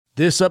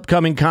This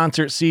upcoming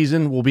concert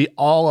season will be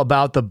all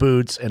about the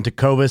boots, and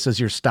Tecovas is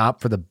your stop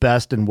for the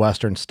best in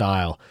Western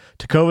style.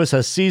 Tecovas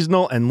has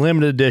seasonal and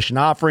limited edition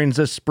offerings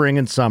this spring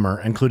and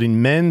summer,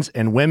 including men's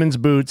and women's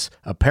boots,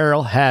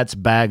 apparel, hats,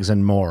 bags,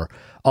 and more.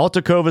 All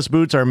Tecovas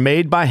boots are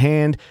made by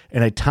hand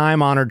in a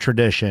time-honored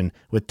tradition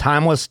with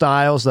timeless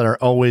styles that are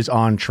always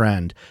on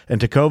trend. And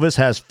Tecovas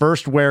has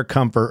first wear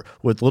comfort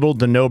with little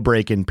to no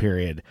break-in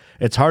period.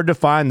 It's hard to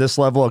find this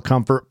level of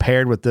comfort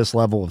paired with this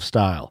level of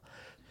style.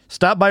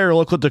 Stop by your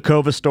local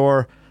Tecovas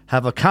store,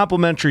 have a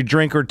complimentary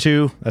drink or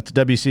two, that's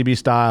WCB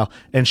style,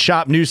 and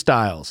shop new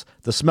styles.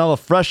 The smell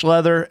of fresh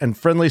leather and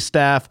friendly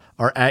staff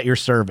are at your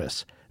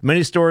service.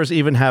 Many stores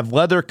even have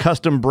leather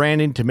custom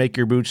branding to make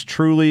your boots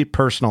truly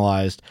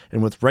personalized.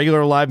 And with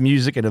regular live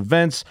music and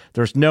events,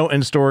 there's no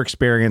in-store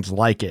experience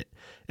like it.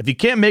 If you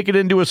can't make it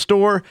into a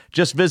store,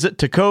 just visit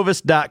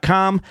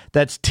tecovas.com.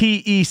 That's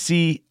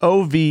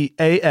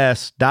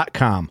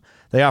TECOVAS.com.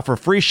 They offer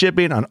free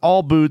shipping on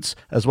all boots,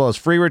 as well as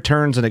free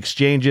returns and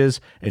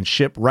exchanges, and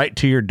ship right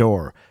to your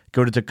door.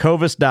 Go to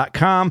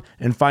tecovas.com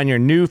and find your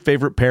new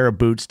favorite pair of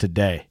boots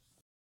today.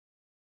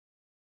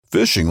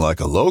 Fishing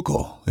like a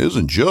local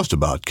isn't just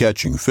about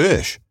catching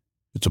fish.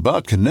 It's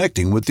about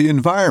connecting with the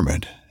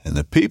environment and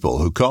the people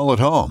who call it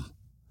home.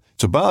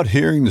 It's about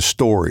hearing the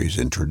stories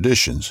and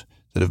traditions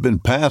that have been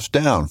passed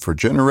down for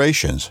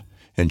generations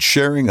and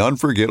sharing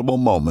unforgettable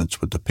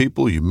moments with the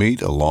people you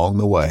meet along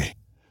the way.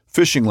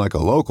 Fishing like a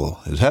local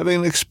is having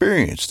an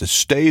experience that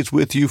stays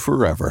with you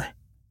forever.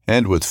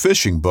 And with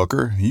Fishing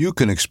Booker, you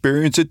can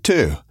experience it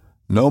too,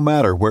 no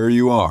matter where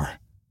you are.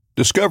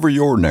 Discover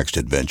your next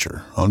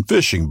adventure on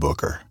Fishing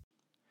Booker.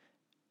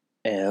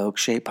 Elk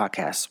Shape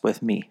Podcast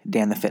with me,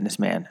 Dan the Fitness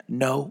Man.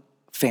 No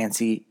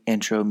fancy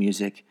intro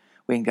music.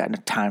 We ain't got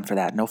enough time for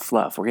that. No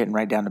fluff. We're getting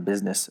right down to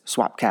business.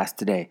 Swapcast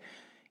today.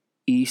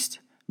 East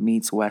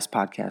meets West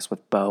podcast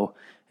with Bo.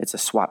 It's a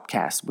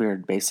swapcast. We're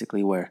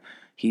basically where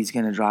he's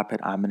going to drop it,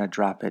 I'm going to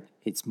drop it.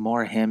 It's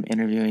more him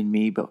interviewing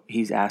me, but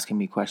he's asking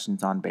me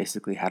questions on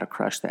basically how to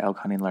crush the elk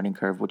hunting learning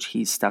curve, which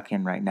he's stuck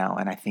in right now,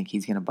 and I think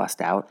he's going to bust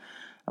out.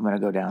 I'm going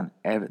to go down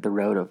the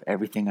road of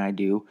everything I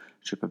do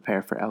to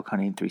prepare for elk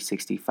hunting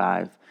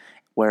 365,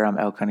 where I'm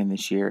elk hunting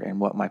this year and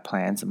what my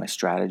plans and my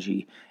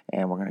strategy,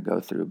 and we're going to go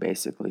through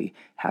basically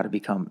how to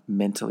become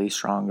mentally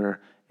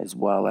stronger, as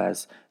well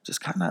as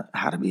just kind of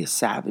how to be a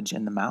savage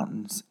in the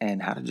mountains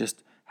and how to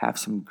just have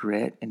some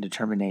grit and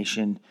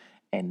determination.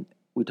 And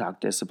we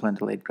talk discipline,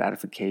 delayed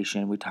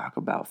gratification. We talk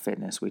about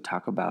fitness. We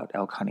talk about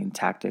elk hunting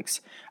tactics.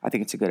 I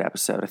think it's a good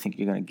episode. I think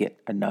you're going to get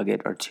a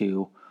nugget or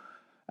two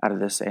out of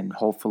this and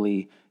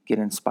hopefully get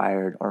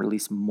inspired or at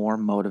least more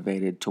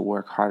motivated to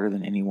work harder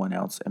than anyone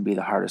else and be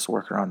the hardest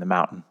worker on the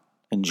mountain.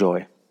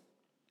 Enjoy.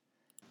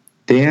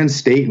 Dan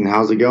Staten,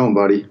 how's it going,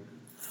 buddy?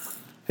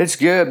 It's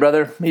good,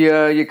 brother.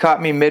 You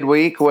caught me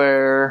midweek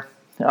where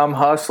I'm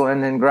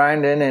hustling and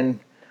grinding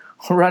and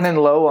running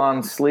low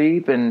on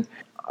sleep, and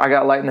I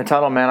got light in the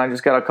tunnel, man. I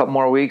just got a couple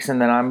more weeks, and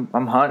then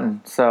I'm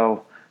hunting.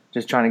 So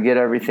just trying to get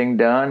everything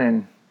done,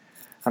 and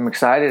I'm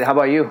excited. How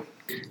about you?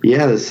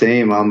 Yeah, the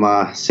same.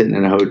 I'm sitting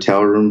in a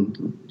hotel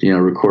room,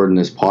 recording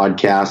this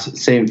podcast.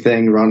 Same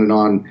thing, running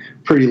on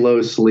pretty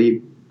low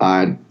sleep.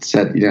 I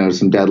set,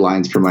 some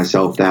deadlines for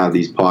myself to have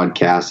these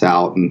podcasts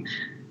out. And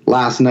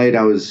last night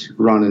I was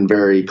running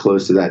very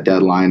close to that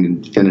deadline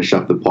and finish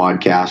up the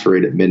podcast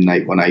right at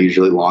midnight when I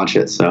usually launch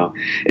it. So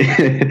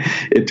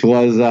it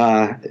was,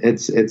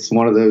 it's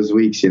one of those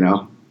weeks,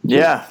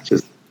 Yeah.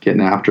 Just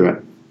getting after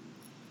it.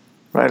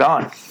 Right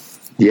on.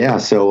 Yeah.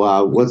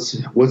 So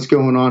what's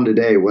going on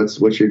today?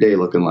 What's your day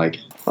looking like?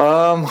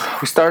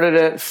 We started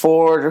at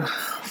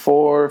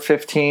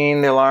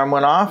 4:15. The alarm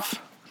went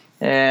off,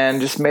 and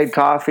just made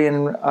coffee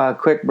and a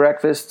quick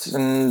breakfast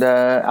and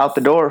out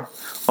the door.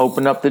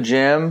 Opened up the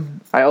gym.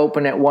 I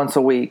open it once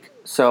a week,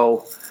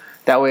 so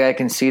that way I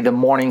can see the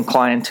morning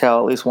clientele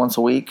at least once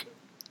a week.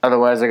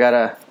 Otherwise, I got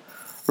a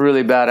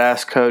really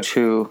badass coach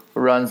who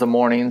runs the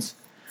mornings.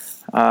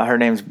 Her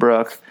name's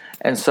Brooke.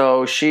 And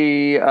so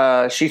she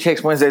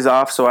takes Wednesdays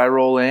off, so I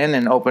roll in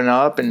and open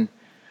up, and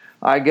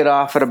I get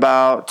off at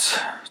about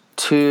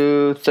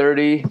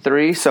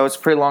 2:33, so it's a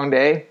pretty long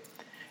day.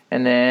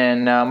 And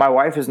then my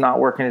wife is not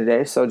working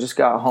today, so just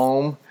got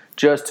home,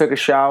 just took a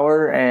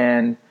shower,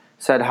 and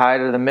said hi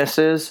to the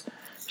missus.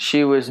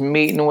 She was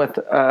meeting with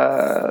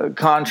a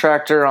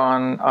contractor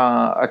on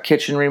a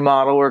kitchen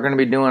remodel we're going to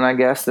be doing, I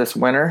guess, this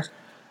winter.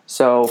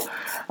 So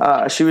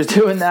she was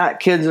doing that.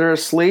 Kids are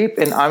asleep,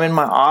 and I'm in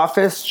my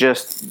office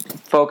just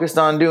focused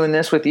on doing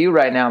this with you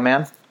right now,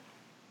 man.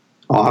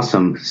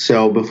 Awesome.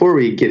 So before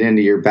we get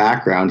into your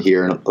background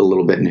here a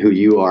little bit and who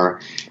you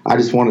are, I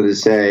just wanted to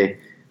say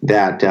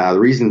that the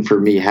reason for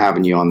me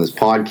having you on this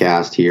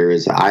podcast here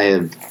is I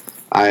have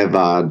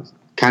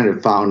kind of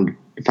found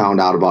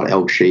out about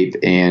Elk Shape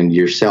and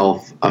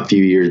yourself a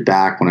few years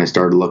back when I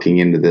started looking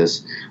into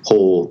this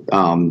whole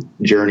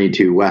journey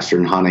to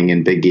Western hunting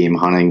and big game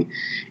hunting.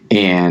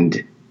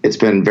 And it's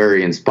been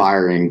very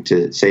inspiring,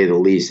 to say the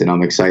least. And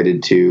I'm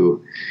excited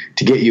to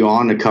get you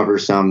on to cover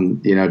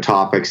some,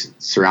 topics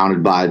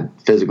surrounded by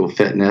physical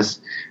fitness,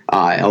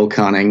 elk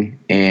hunting,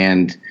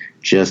 and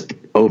just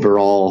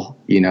overall,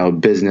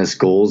 business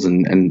goals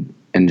and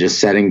just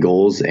setting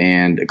goals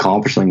and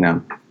accomplishing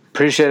them.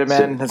 Appreciate it,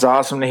 man. That's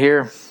awesome to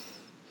hear.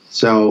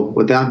 So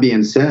with that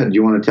being said, do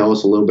you want to tell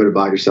us a little bit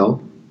about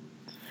yourself?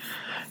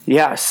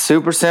 Yeah,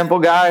 super simple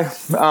guy.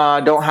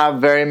 Don't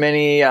have very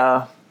many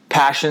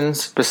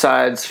passions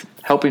besides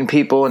helping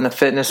people in the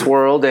fitness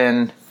world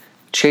and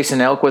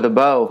chasing elk with a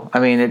bow. I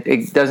mean,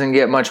 it doesn't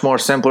get much more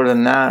simpler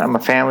than that. I'm a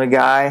family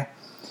guy.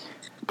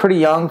 Pretty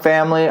young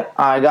family.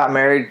 I got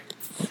married,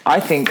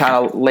 I think, kind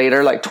of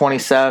later, like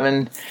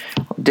 27.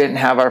 Didn't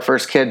have our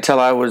first kid till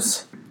I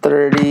was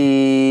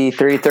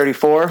 33,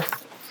 34.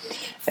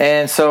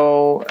 And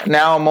so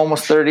now I'm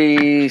almost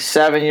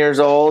 37 years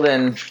old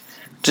and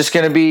just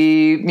going to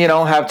be,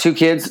 have 2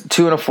 kids,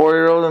 2 and a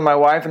 4-year-old, and my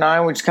wife and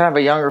I. We just kind of have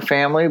a younger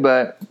family,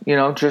 but,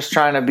 just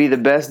trying to be the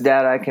best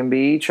dad I can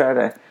be, try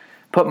to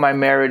put my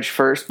marriage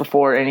first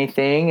before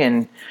anything,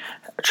 and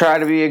try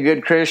to be a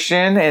good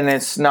Christian, and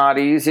it's not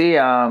easy.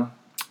 I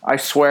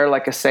swear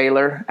like a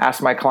sailor,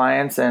 ask my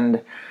clients,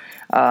 and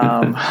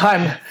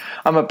I'm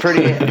a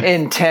pretty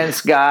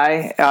intense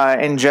guy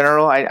in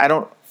general.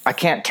 I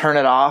can't turn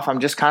it off. I'm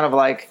just kind of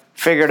like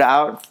figured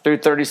out through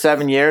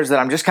 37 years that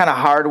I'm just kind of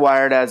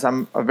hardwired as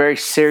I'm a very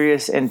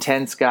serious,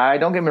 intense guy.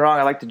 Don't get me wrong,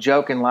 I like to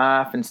joke and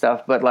laugh and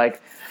stuff, but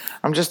like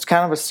I'm just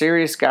kind of a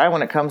serious guy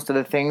when it comes to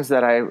the things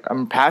that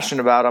I'm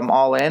passionate about. I'm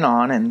all in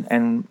on,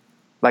 and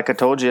like I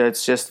told you,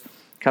 it's just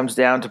comes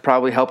down to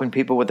probably helping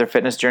people with their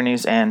fitness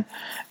journeys, and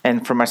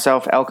for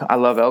myself, I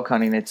love elk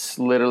hunting. It's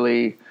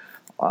literally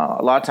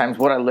a lot of times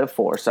what I live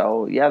for.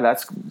 So yeah,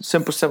 that's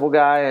simple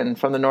guy, and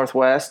from the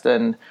Northwest,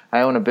 and I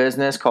own a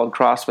business called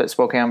CrossFit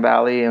Spokane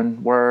Valley,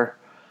 and we're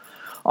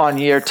on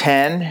year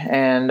 10,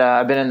 and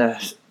I've been in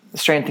the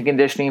strength and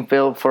conditioning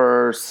field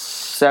for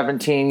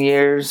 17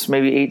 years,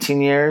 maybe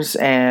 18 years,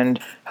 and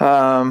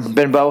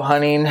been bow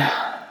hunting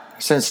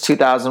since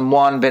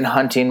 2001, been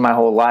hunting my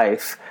whole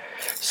life.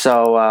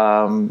 So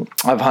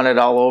I've hunted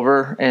all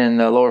over in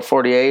the lower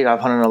 48. I've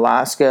hunted in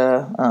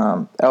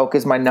Alaska. Elk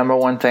is my number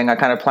one thing. I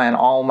kind of plan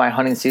all my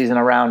hunting season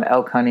around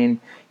elk hunting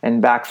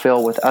and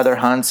backfill with other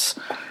hunts.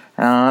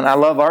 And I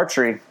love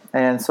archery.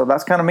 And so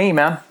that's kind of me,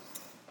 man.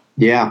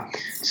 Yeah.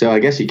 So I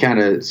guess you kind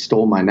of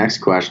stole my next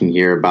question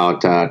here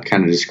about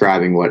kind of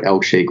describing what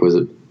elk shape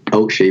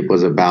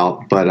was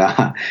about.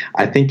 But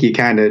I think you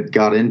kind of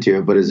got into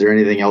it. But is there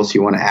anything else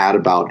you want to add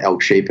about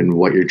elk shape and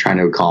what you're trying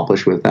to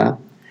accomplish with that?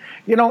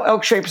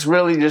 Elk Shape's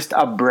really just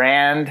a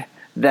brand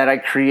that I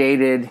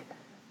created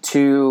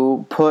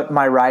to put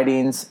my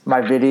writings,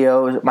 my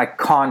videos, my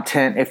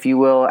content, if you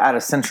will, at a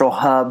central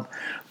hub.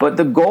 But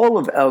the goal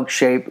of Elk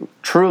Shape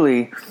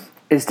truly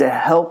is to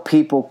help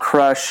people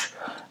crush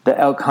the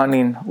elk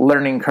hunting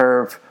learning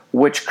curve,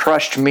 which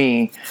crushed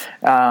me.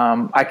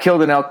 I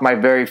killed an elk my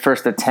very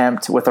first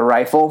attempt with a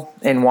rifle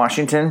in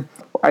Washington.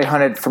 I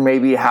hunted for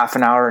maybe half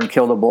an hour and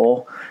killed a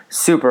bull.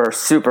 Super,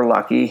 super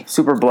lucky,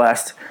 super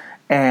blessed.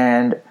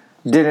 And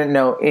didn't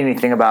know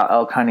anything about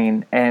elk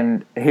hunting,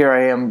 and here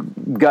I am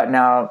gutting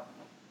out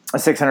a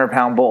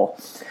 600-pound bull.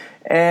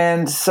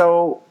 And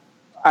so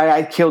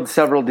I killed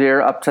several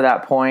deer up to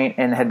that point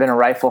and had been a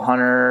rifle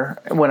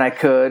hunter when I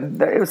could.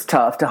 It was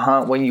tough to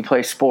hunt when you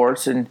play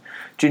sports in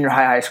junior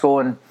high school,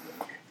 and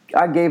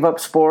I gave up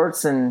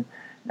sports and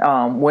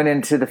went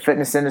into the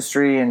fitness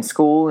industry in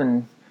school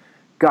and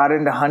got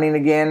into hunting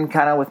again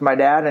kind of with my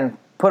dad and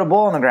put a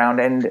bull on the ground,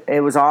 and it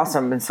was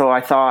awesome. And so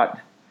I thought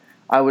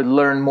I would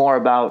learn more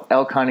about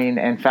elk hunting,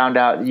 and found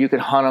out you could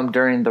hunt them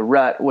during the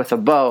rut with a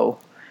bow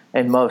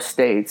in most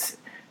states.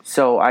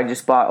 So I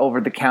just bought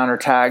over-the-counter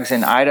tags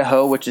in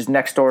Idaho, which is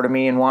next door to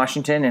me in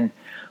Washington, and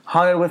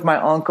hunted with my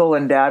uncle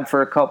and dad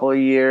for a couple of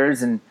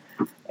years. And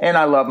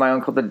I love my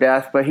uncle to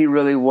death, but he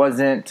really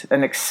wasn't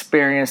an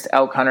experienced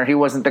elk hunter. He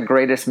wasn't the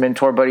greatest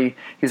mentor, but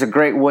he's a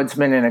great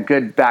woodsman and a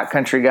good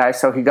backcountry guy,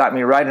 so he got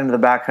me right into the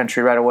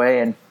backcountry right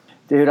away. And,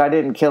 dude, I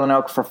didn't kill an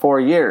elk for 4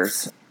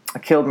 years. I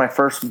killed my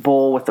first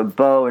bull with a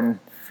bow in,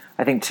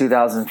 I think,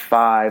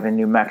 2005 in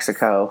New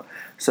Mexico.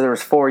 So there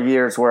was 4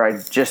 years where I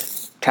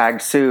just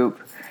tagged soup.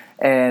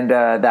 And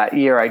that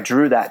year I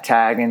drew that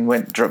tag and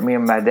me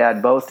and my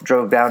dad both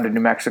drove down to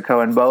New Mexico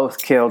and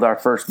both killed our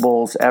first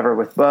bulls ever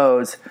with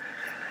bows.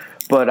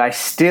 But I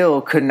still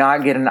could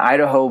not get an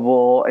Idaho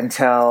bull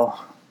until,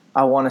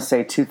 I want to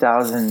say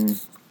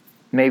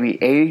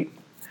 2008.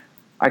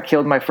 I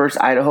killed my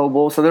first Idaho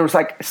bull. So there was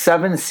like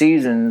 7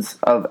 seasons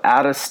of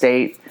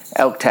out-of-state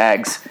elk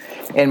tags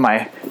in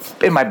my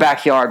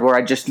backyard where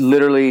I just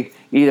literally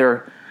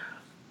either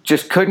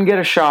just couldn't get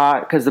a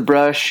shot because the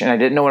brush and I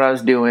didn't know what I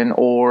was doing,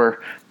 or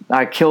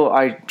I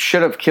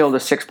should have killed a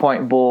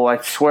 6-point bull.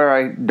 I swear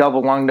I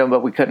double lunged him,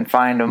 but we couldn't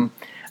find him.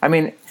 I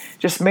mean,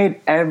 just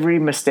made every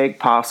mistake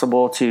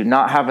possible to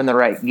not having the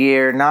right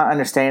gear, not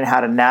understanding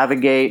how to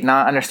navigate,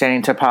 not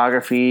understanding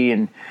topography,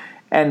 and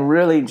and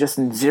really just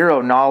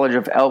zero knowledge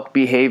of elk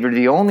behavior.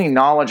 The only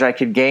knowledge I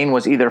could gain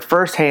was either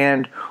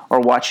firsthand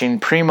or watching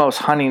Primos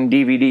hunting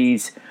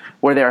DVDs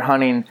where they're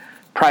hunting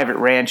private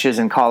ranches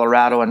in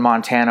Colorado and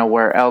Montana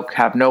where elk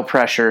have no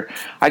pressure.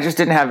 I just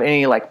didn't have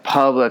any like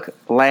public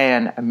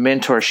land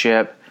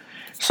mentorship.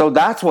 So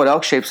that's what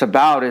Elk Shape's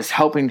about, is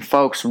helping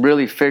folks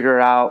really figure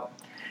out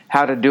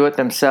how to do it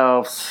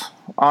themselves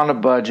on a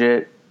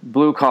budget,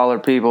 blue-collar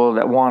people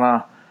that want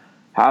to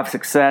have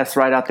success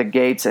right out the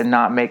gates and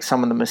not make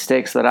some of the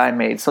mistakes that I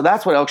made. So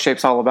that's what Elk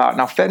Shape's all about.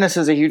 Now, fitness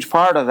is a huge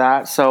part of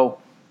that, so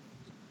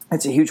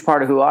it's a huge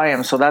part of who I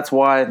am. So that's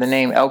why the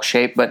name Elk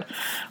Shape, but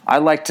I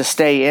like to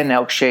stay in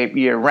Elk Shape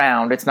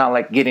year-round. It's not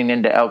like getting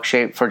into Elk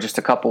Shape for just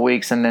a couple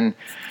weeks and then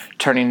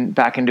turning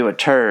back into a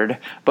turd.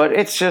 But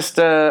it's just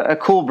a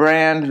cool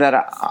brand that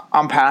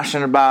I'm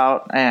passionate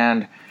about,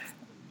 and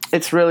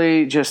it's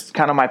really just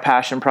kind of my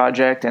passion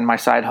project and my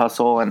side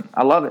hustle, and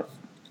I love it.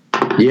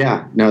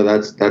 Yeah, no,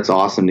 that's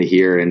awesome to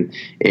hear. And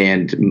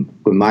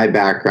with my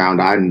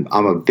background, I'm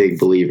a big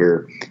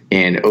believer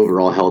in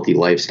overall healthy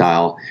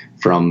lifestyle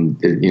from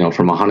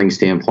a hunting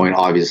standpoint,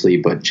 obviously,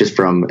 but just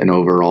from an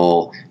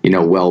overall,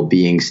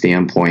 well-being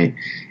standpoint.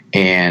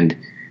 And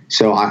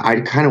so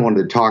I kind of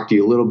wanted to talk to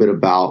you a little bit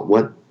about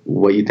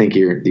what you think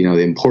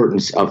the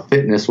importance of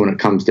fitness when it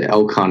comes to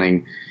elk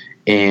hunting,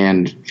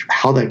 and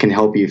how that can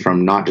help you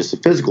from not just a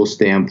physical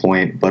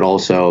standpoint, but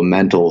also a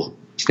mental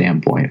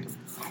standpoint.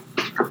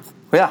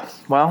 Yeah,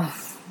 well,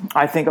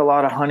 I think a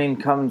lot of hunting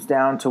comes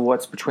down to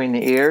what's between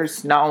the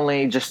ears. Not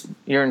only just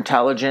your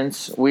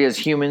intelligence, we as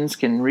humans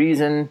can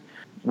reason.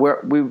 We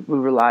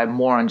rely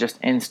more on just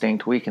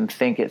instinct. We can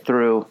think it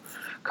through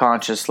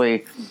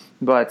consciously.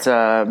 But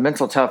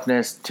mental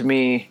toughness, to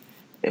me,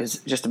 is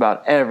just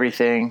about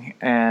everything.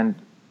 And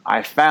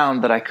I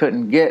found that I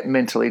couldn't get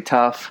mentally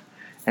tough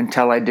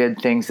until I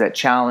did things that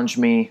challenged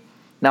me,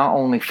 not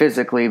only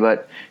physically,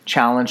 but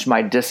challenged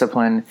my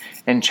discipline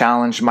and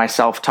challenged my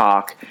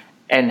self-talk,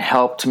 and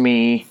helped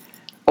me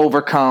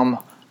overcome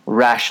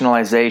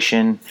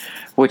rationalization,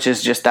 which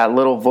is just that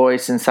little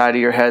voice inside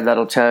of your head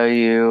that'll tell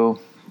you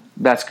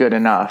that's good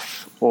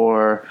enough,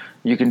 or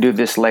you can do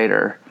this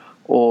later,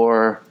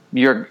 or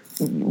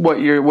where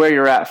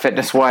you're at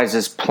fitness-wise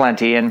is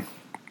plenty. And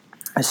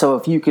so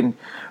if you can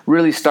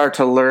really start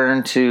to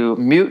learn to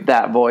mute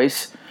that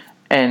voice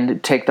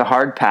and take the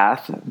hard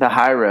path, the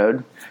high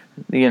road,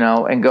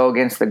 and go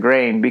against the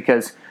grain,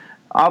 because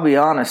I'll be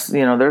honest,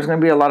 there's going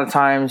to be a lot of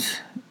times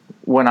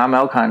when I'm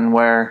elk hunting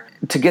where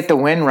to get the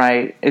wind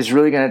right is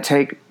really going to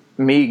take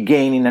me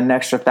gaining an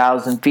extra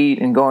 1,000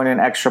 feet and going an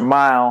extra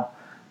mile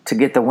to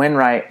get the wind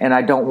right. And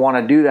I don't want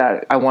to do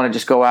that. I want to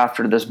just go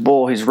after this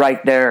bull. He's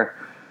right there.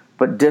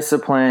 But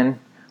discipline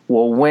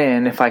will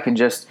win if I can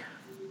just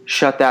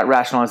shut that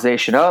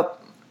rationalization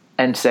up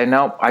and say,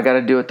 nope, I got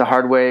to do it the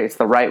hard way. It's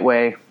the right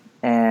way.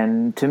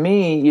 And to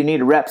me, you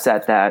need reps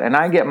at that. And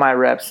I get my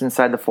reps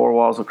inside the four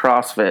walls of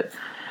CrossFit.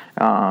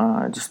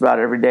 Just about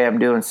every day I'm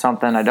doing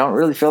something I don't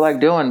really feel like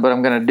doing, but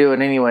I'm going to do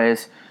it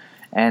anyways.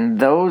 And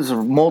those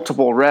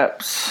multiple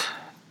reps,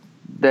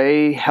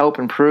 they help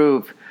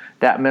improve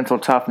that mental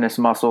toughness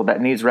muscle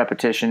that needs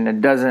repetition.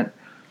 It doesn't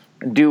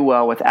do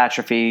well with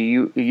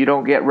atrophy. You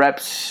don't get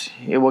reps,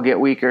 it will get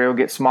weaker, it will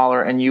get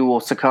smaller, and you will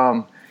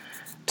succumb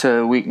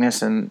to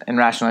weakness and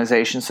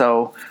rationalization.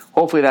 So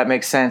hopefully that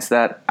makes sense,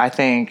 that I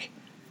think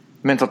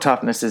mental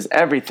toughness is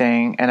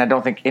everything, and I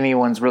don't think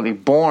anyone's really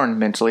born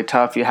mentally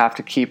tough. You have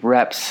to keep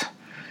reps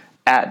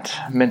at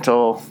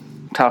mental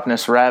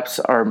toughness reps,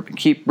 or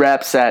keep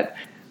reps at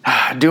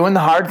doing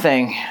the hard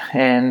thing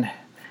and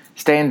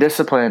staying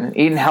disciplined,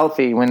 eating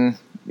healthy when,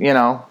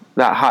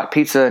 that hot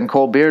pizza and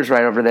cold beer's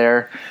right over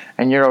there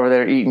and you're over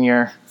there eating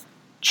your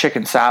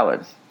chicken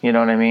salad. You know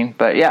what I mean?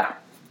 But yeah.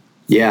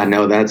 Yeah,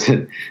 no, that's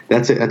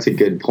a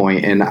good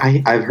point. And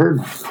I've heard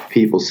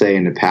people say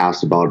in the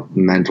past about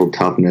mental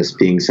toughness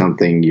being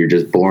something you're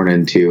just born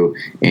into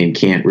and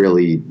can't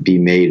really be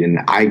made. And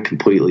I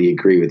completely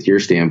agree with your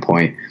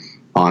standpoint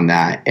on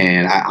that.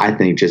 And I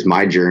think just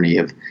my journey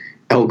of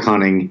elk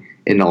hunting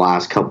in the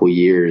last couple of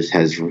years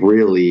has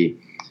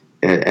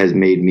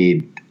made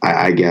me,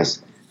 I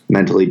guess,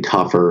 mentally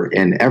tougher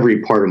in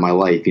every part of my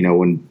life.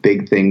 When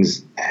big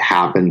things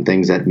happen,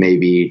 things that may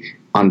be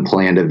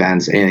unplanned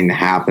events, anything that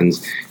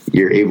happens,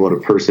 you're able to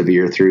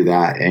persevere through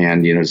that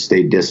and,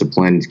 stay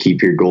disciplined,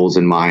 keep your goals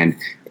in mind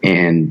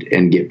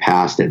and get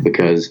past it,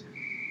 because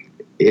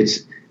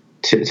it's,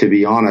 to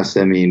be honest,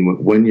 I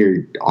mean, when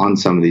you're on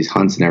some of these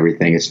hunts and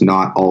everything, it's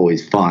not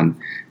always fun.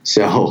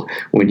 So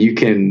when you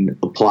can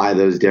apply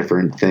those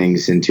different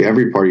things into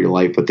every part of your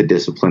life with the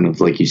discipline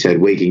of, like you said,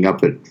 waking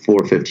up at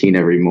 4:15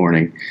 every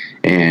morning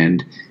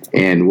and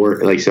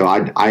work, like, so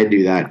I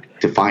do that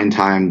to find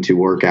time to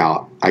work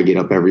out. I get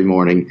up every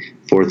morning,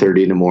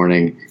 4:30 in the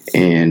morning,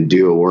 and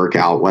do a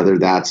workout, whether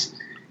that's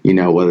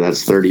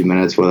 30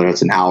 minutes, whether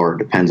that's an hour,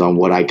 depends on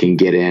what I can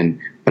get in.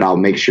 But I'll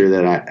make sure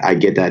that I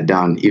get that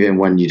done, even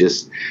when you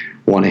just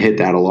want to hit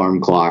that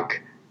alarm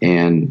clock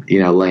and,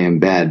 lay in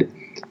bed.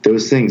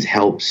 Those things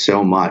help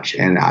so much.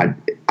 And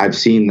I've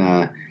seen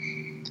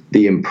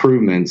the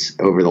improvements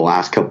over the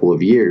last couple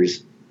of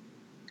years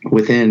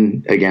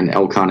within, again,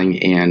 elk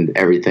hunting and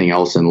everything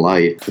else in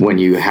life when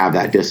you have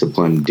that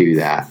discipline to do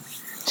that.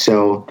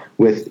 So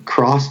with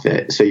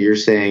CrossFit, so you're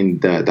saying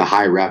the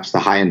high reps, the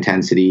high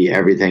intensity,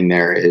 everything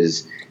there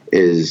is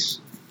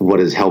what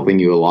is helping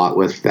you a lot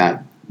with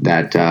that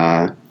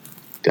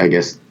I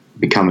guess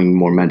becoming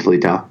more mentally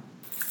tough?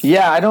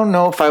 Yeah, I don't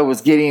know if I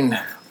was getting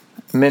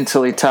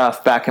mentally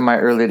tough back in my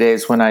early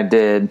days when I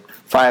did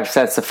 5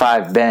 sets of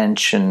 5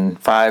 bench and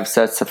 5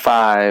 sets of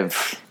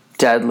 5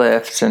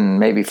 deadlifts and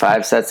maybe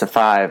 5 sets of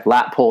 5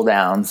 lat pull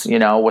downs,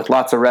 with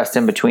lots of rest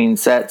in between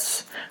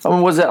sets. I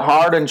mean, was it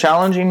hard and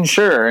challenging?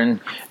 Sure. And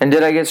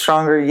did I get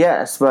stronger?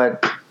 Yes.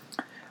 But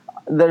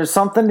there's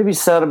something to be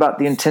said about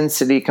the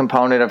intensity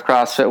component of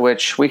CrossFit,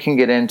 which we can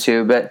get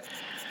into, but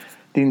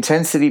the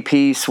intensity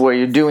piece where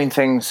you're doing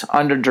things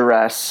under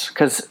duress,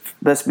 because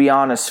let's be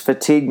honest,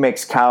 fatigue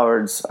makes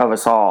cowards of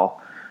us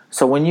all.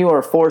 So when you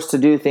are forced to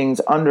do things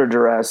under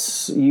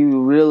duress,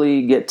 you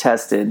really get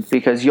tested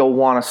because you'll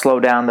want to slow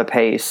down the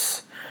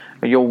pace.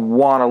 Or you'll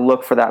want to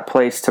look for that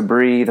place to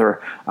breathe,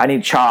 or I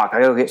need chalk.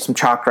 I gotta get some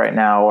chalk right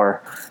now.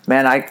 Or,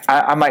 man,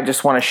 I might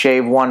just want to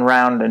shave one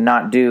round and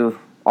not do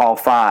all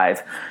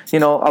 5. A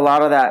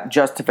lot of that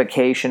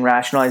justification,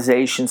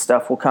 rationalization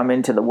stuff will come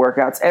into the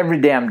workouts every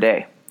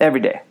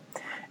day.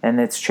 And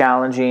it's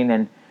challenging,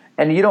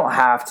 and you don't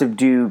have to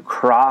do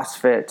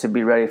CrossFit to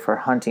be ready for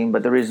hunting,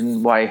 but the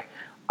reason why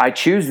I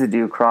choose to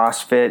do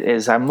CrossFit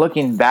is I'm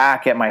looking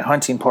back at my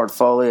hunting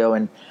portfolio,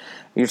 and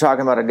you're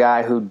talking about a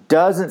guy who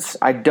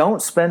I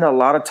don't spend a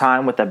lot of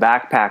time with a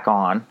backpack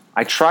on.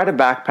 I try to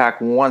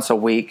backpack once a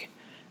week.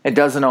 It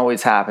doesn't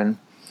always happen.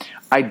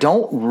 I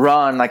don't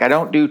run, I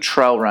don't do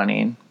trail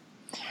running,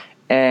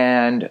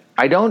 and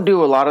I don't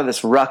do a lot of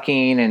this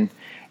rucking, and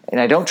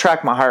I don't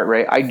track my heart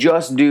rate. I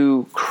just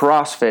do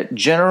CrossFit,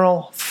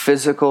 general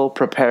physical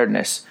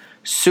preparedness,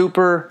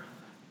 super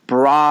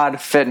broad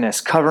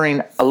fitness,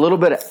 covering a little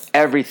bit of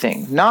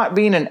everything. Not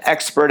being an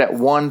expert at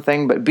one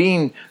thing, but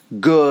being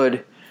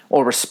good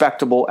or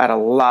respectable at a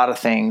lot of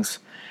things.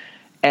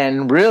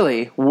 And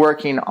really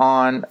working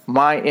on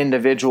my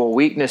individual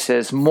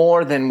weaknesses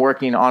more than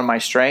working on my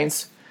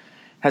strengths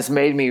has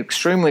made me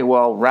extremely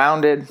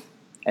well-rounded.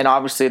 And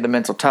obviously the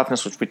mental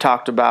toughness, which we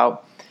talked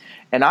about.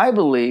 And I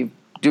believe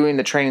doing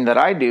the training that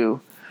I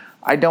do,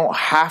 I don't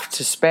have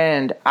to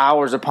spend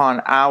hours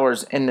upon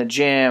hours in the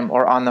gym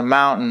or on the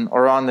mountain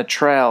or on the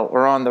trail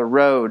or on the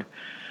road.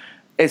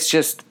 It's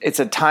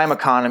a time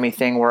economy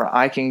thing where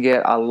I can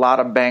get a lot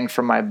of bang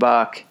for my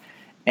buck.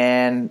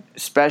 And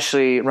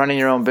especially running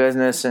your own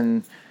business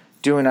and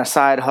doing a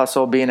side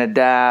hustle, being a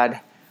dad,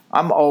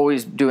 I'm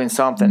always doing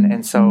something.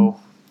 And so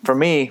for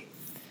me,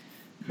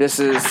 this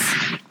is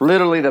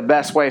literally the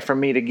best way for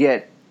me to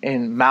get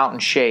in mountain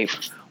shape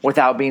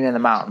without being in the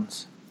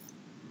mountains.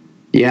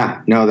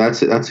 Yeah, no,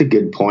 that's a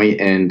good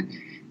point. And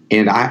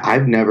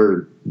I've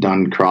never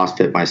done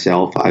CrossFit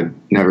myself. I've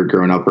never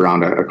grown up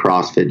around a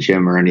CrossFit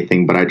gym or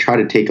anything, but I try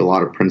to take a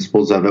lot of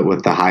principles of it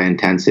with the high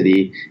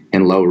intensity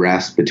and low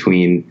rest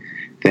between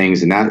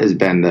things. And that has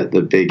been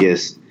the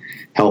biggest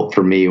help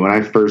for me. When I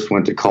first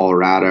went to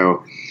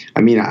Colorado,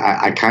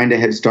 I kind of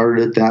had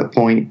started at that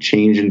point,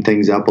 changing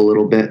things up a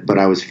little bit, but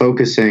I was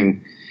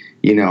focusing,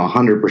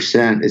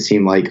 100%, it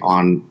seemed like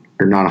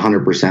or not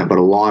 100%, but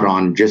a lot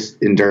on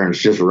just endurance,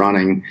 just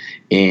running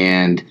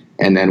and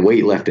then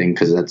weightlifting,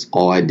 because that's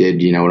all I did,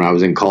 when I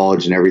was in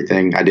college and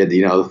everything. I did,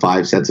 the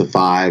 5 sets of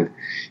 5,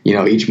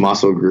 each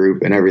muscle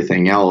group and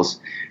everything else.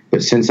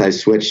 But since I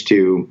switched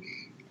to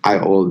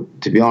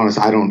be honest,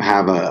 I don't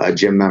have a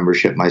gym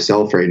membership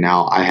myself right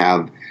now. I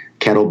have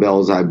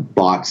kettlebells. I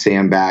bought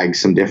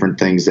sandbags, some different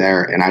things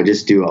there, and I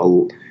just do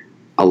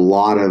a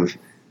lot of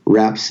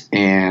reps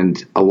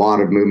and a lot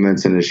of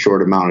movements in a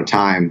short amount of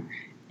time.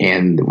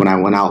 And when I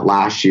went out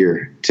last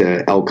year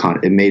to elk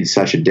hunt, it made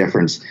such a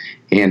difference.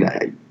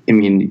 And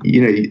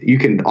you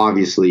can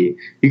obviously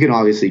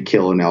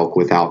kill an elk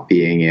without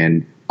being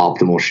in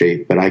optimal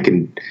shape. But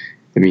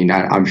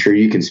I'm sure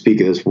you can speak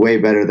of this way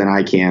better than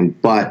I can.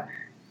 But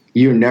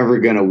you're never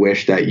going to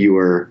wish that you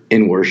were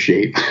in worse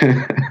shape.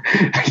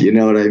 You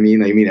know what I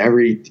mean?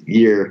 Every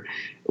year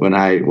when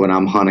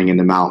I'm hunting in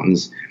the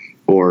mountains,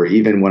 or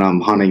even when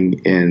I'm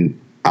hunting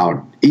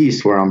out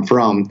east where I'm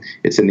from,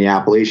 it's in the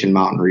Appalachian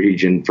Mountain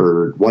region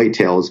for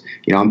whitetails.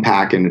 I'm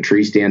packing a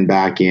tree stand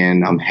back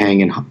in. I'm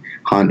hanging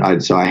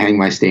so I hang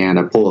my stand.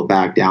 I pull it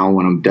back down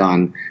when I'm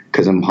done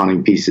because I'm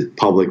hunting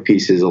public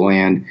pieces of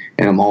land,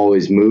 and I'm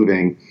always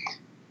moving.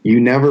 You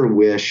never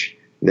wish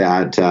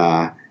that.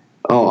 I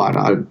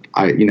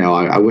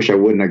wish I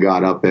wouldn't have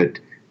got up at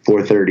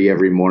 4:30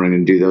 every morning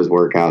and do those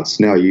workouts.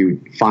 No,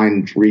 you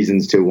find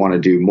reasons to want to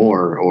do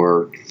more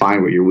or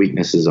find what your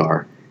weaknesses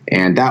are.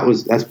 And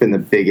that's been the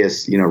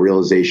biggest,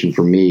 realization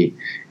for me,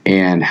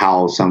 and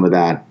how some of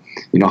that,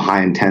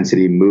 high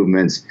intensity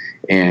movements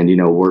and,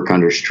 work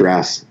under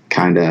stress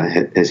kind of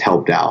has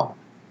helped out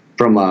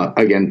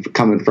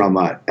coming from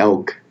a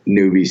elk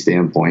newbie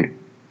standpoint.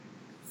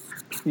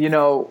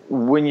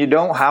 When you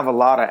don't have a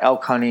lot of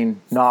elk hunting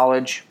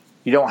knowledge,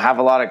 you don't have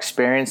a lot of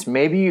experience,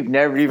 maybe you've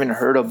never even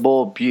heard a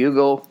bull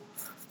bugle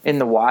in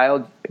the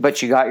wild,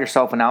 but you got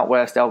yourself an out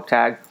west elk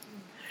tag,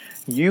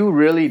 you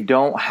really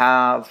don't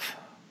have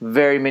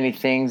very many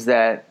things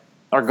that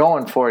are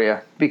going for you,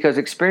 because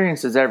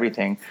experience is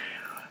everything.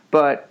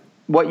 But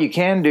what you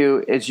can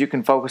do is you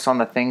can focus on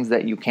the things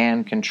that you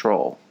can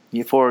control.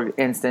 For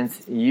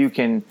instance, you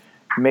can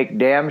make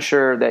damn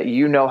sure that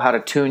you know how to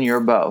tune your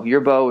bow. Your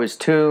bow is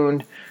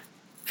tuned.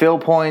 Fill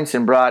points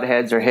and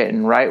broadheads are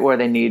hitting right where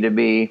they need to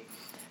be.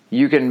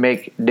 You can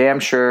make damn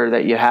sure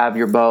that you have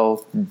your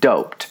bow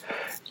doped.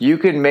 You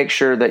can make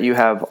sure that you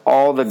have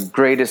all the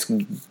greatest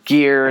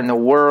gear in the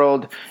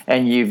world,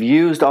 and you've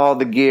used all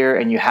the gear,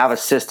 and you have a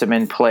system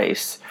in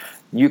place.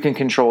 You can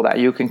control that.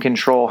 You can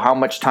control how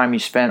much time you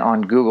spent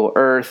on Google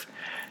Earth,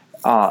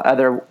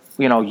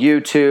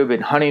 YouTube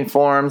and hunting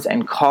forums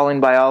and calling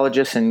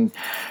biologists and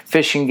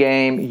fishing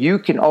game. You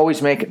can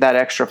always make that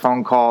extra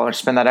phone call or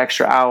spend that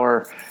extra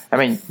hour. I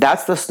mean,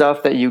 that's the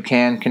stuff that you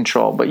can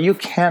control, but you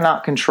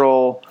cannot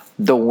control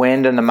the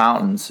wind in the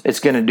mountains. It's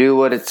going to do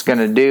what it's going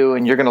to do,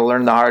 and you're going to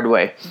learn the hard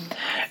way.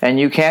 And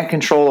you can't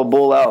control a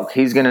bull elk.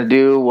 He's going to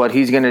do what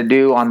he's going to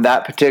do on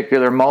that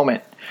particular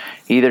moment.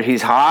 Either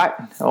he's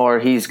hot, or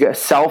he's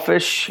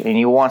selfish and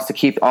he wants to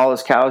keep all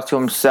his cows to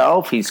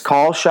himself. He's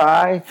call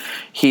shy.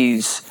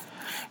 He's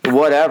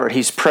whatever.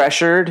 He's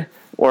pressured,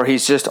 or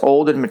he's just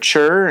old and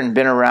mature and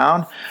been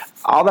around.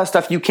 All that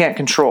stuff you can't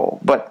control.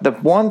 But the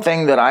one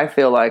thing that I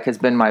feel like has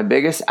been my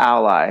biggest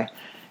ally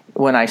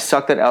when I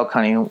sucked at elk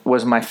hunting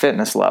was my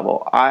fitness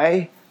level.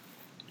 I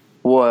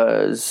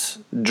was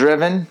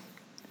driven,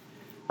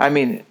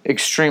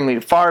 extremely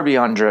far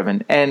beyond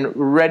driven, and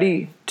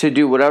ready to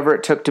do whatever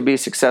it took to be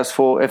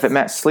successful. If it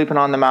meant sleeping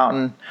on the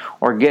mountain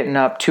or getting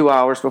up 2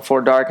 hours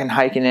before dark and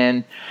hiking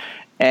in.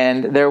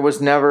 And there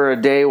was never a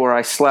day where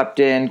I slept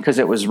in because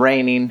it was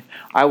raining.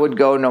 I would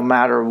go no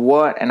matter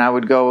what, and I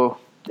would go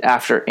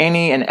after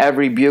any and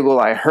every bugle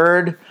I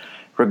heard,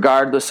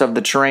 regardless of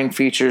the terrain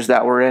features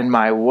that were in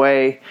my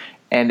way.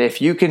 And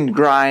if you can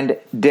grind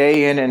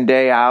day in and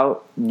day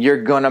out,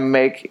 you're going to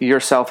make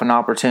yourself an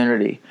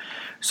opportunity.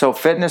 So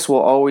fitness will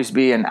always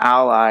be an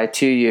ally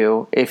to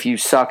you if you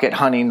suck at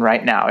hunting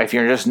right now. If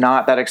you're just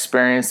not that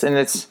experienced, and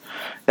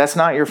that's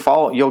not your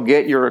fault. You'll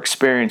get your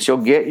experience. You'll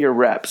get your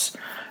reps.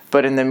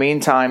 But in the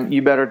meantime,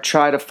 you better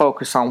try to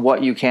focus on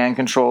what you can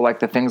control, like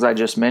the things I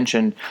just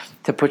mentioned,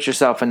 to put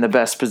yourself in the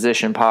best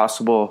position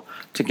possible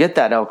to get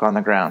that elk on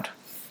the ground.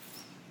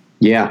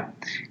 Yeah.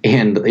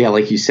 And yeah,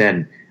 like you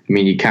said,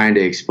 you kind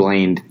of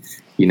explained,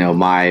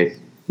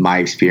 my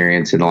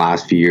experience in the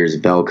last few years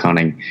of elk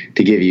hunting.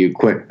 To give you a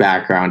quick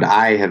background,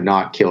 I have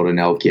not killed an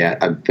elk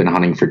yet. I've been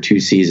hunting for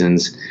 2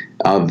 seasons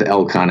of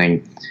elk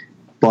hunting,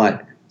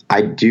 but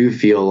I do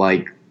feel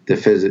like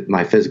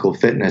my physical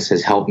fitness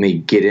has helped me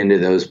get into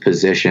those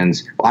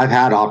positions. I've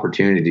had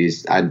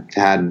opportunities. I've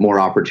had more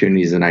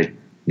opportunities than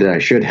I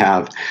should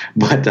have,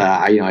 but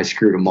I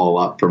screwed them all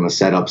up from a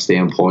setup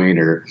standpoint,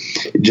 or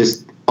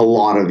just a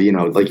lot of,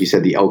 like you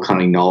said, the elk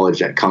hunting knowledge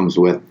that comes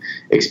with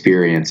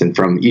experience. And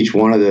from each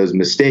one of those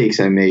mistakes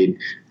I made,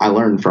 I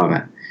learned from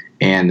it.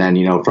 And then,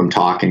 from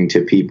talking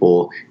to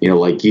people,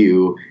 like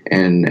you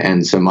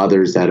and some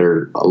others that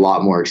are a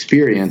lot more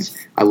experienced,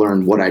 I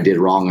learned what I did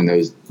wrong in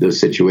those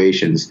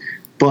situations.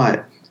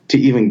 But to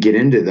even get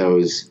into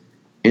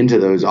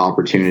those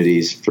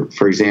opportunities,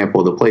 for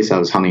example, the place I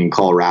was hunting in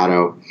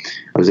Colorado,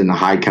 I was in the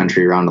high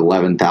country around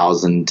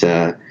 11,000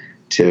 to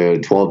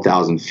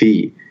 12,000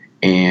 feet.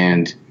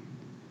 And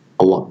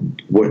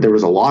there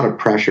was a lot of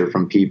pressure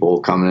from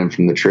people coming in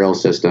from the trail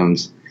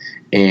systems,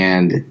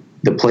 and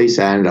the place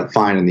I ended up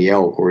finding the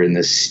elk were in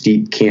this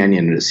steep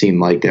canyon, and it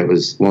seemed like that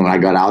was, when I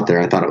got out there,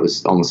 I thought it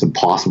was almost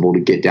impossible to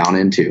get down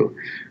into.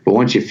 But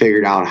once you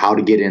figured out how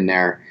to get in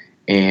there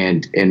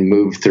and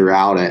move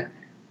throughout it,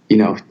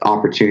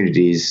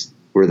 opportunities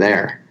were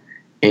there.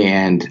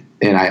 And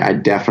I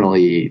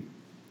definitely,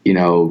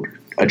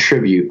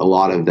 attribute a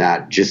lot of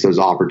that, just those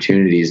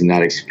opportunities and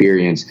that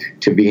experience,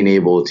 to being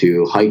able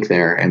to hike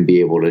there and be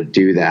able to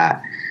do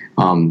that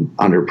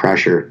under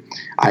pressure.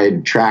 I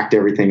had tracked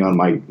everything on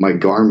my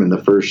Garmin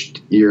the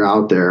first year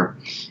out there,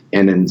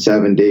 and in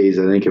 7 days,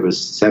 I think it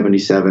was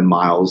 77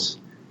 miles,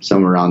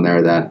 somewhere around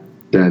there, that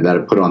I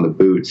put on the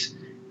boots.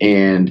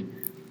 And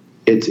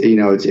it's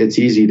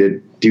easy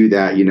to do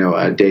that,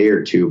 a day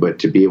or two, but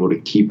to be able to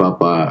keep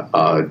up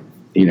a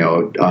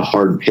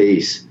hard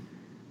pace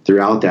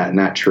throughout that in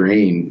that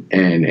terrain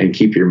and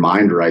keep your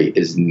mind right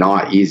is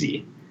not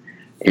easy.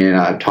 And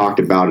I've talked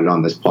about it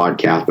on this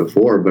podcast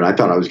before, but I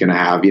thought I was going to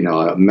have,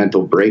 a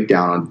mental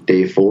breakdown on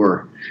day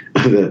 4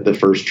 of the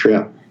first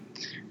trip.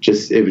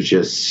 It was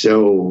just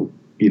so,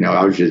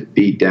 I was just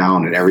beat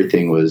down, and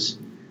everything was,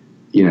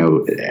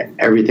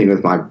 everything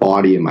with my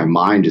body and my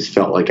mind just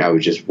felt like I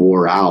was just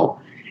wore out.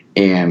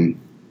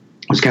 And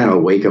it was kind of a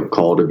wake up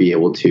call to be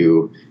able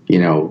to,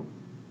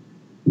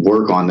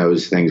 work on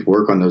those things,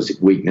 work on those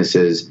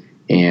weaknesses,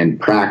 and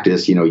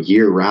practice,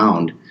 year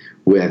round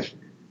with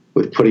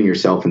putting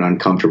yourself in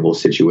uncomfortable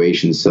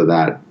situations, so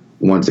that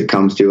once it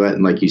comes to it.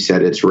 And like you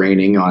said, it's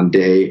raining on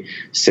day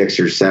 6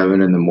 or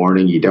 7 in the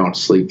morning. You don't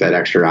sleep that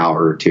extra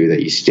hour or two,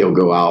 that you still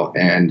go out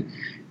and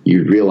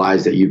you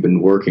realize that you've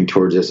been working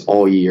towards this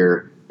all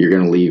year. You're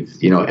going to leave,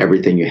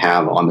 everything you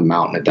have on the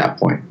mountain at that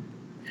point.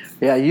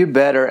 Yeah, you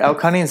better.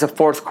 Elk hunting is a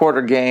fourth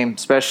quarter game,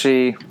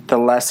 especially the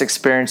less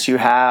experience you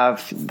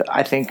have.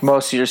 I think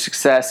most of your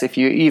success, if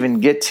you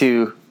even get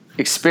to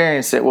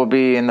experience it, will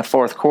be in the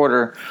fourth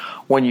quarter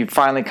when you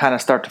finally kind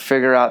of start to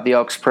figure out the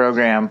Elks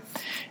program.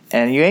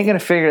 And you ain't going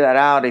to figure that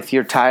out if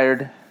you're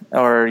tired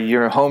or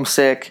you're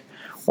homesick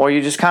or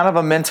you're just kind of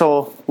a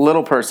mental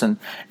little person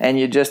and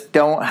you just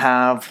don't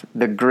have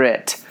the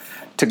grit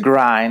to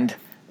grind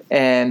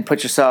and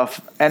put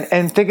yourself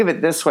and think of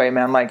it this way,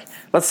 man. Like,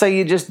 let's say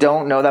you just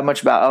don't know that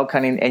much about elk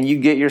hunting and you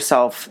get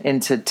yourself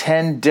into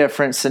 10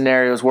 different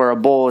scenarios where a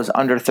bull is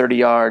under 30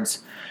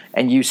 yards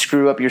and you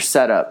screw up your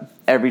setup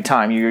every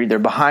time. You're either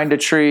behind a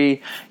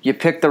tree, you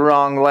picked the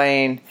wrong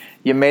lane,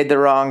 you made the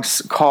wrong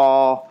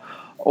call,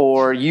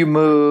 or you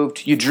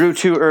moved, you drew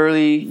too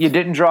early, you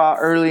didn't draw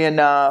early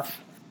enough.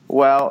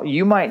 Well,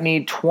 you might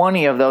need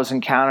 20 of those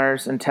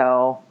encounters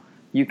until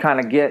you kind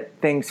of get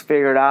things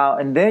figured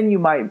out, and then you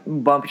might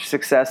bump your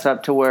success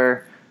up to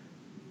where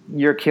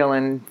you're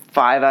killing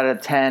 5 out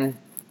of 10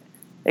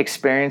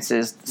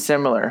 experiences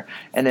similar,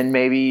 and then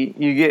maybe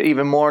you get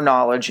even more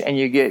knowledge and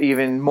you get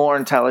even more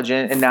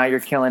intelligent, and now you're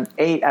killing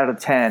 8 out of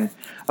 10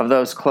 of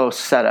those close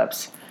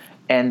setups,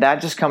 and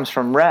that just comes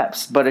from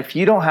reps. But if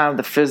you don't have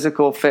the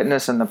physical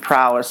fitness and the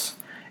prowess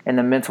and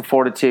the mental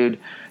fortitude,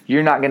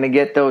 you're not going to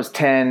get those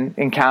 10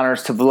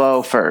 encounters to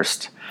blow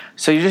first.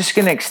 So you're just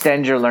going to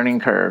extend your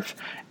learning curve.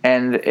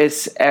 And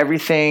it's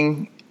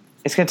everything.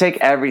 It's going to take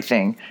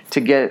everything to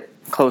get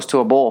close to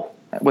a bull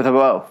with a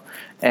bow.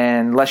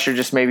 And unless you're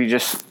just maybe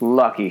just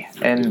lucky.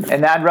 And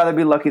I'd rather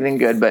be lucky than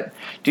good. But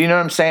do you know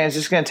what I'm saying? It's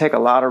just going to take a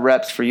lot of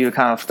reps for you to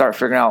kind of start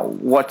figuring out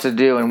what to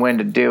do and when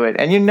to do it.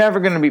 And you're never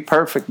going to be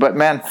perfect. But,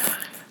 man,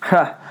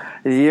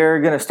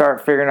 you're going to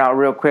start figuring out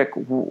real quick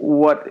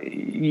what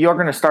you're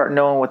going to start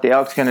knowing what the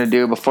elk's going to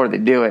do before they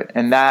do it.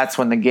 And that's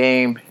when the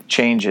game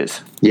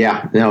changes.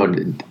 Yeah, no,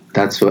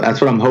 that's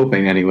what I'm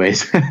hoping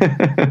anyways. Like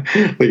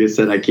I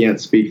said, I can't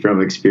speak from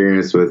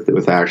experience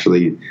with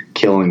actually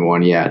killing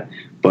one yet.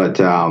 But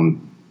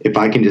if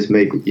I can just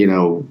make,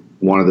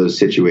 one of those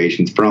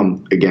situations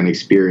from, again,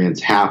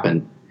 experience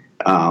happen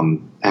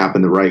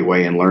the right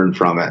way and learn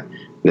from it,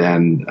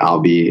 then I'll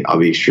be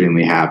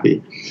extremely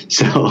happy.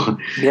 So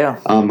yeah,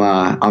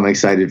 I'm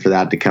excited for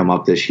that to come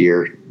up this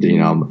year.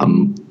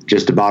 I'm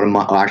just about a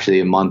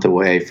month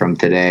away from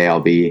today.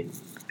 I'll be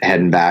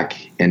heading back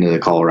into the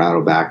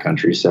Colorado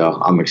backcountry. So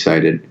I'm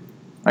excited.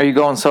 Are you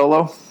going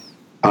solo?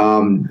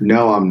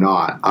 No, I'm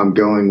not. I'm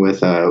going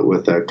with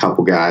a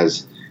couple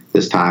guys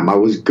this time. I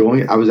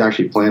was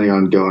actually planning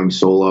on going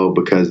solo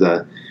because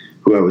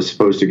who I was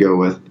supposed to go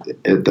with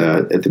at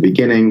the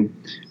beginning,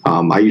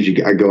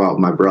 I go out with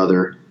my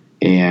brother,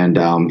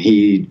 and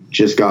he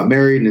just got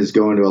married and is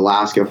going to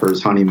Alaska for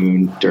his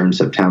honeymoon during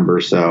September.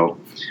 So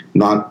I'm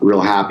not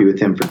real happy with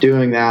him for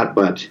doing that,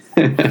 but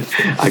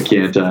I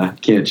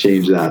can't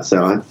change that.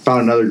 So I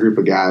found another group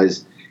of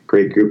guys,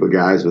 great group of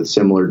guys with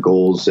similar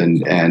goals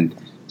and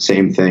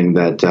same thing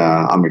that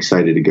I'm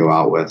excited to go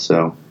out with.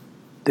 So,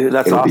 dude,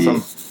 that's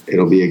awesome.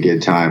 It'll be a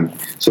good time.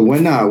 So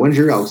when's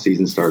your elk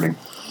season starting?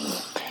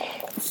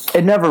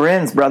 It never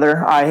ends,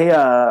 brother.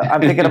 I'm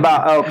thinking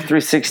about elk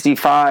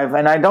 365,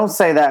 and I don't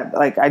say that,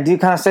 like, I do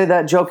kind of say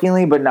that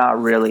jokingly, but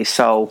not really.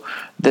 So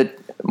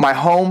my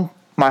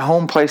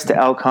home place to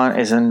elk hunt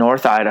is in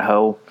North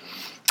Idaho.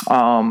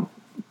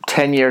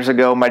 10 years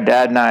ago, my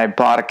dad and I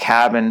bought a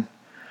cabin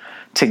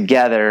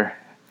together,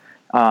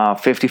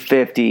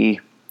 50-50,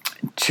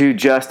 to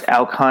just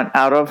elk hunt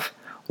out of,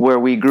 where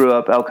we grew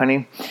up elk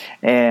hunting.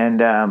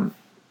 And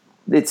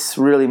it's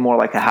really more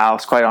like a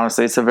house, quite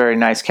honestly. It's a very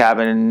nice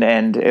cabin.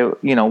 And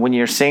it, when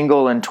you're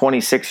single and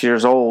 26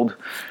 years old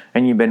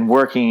and you've been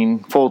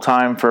working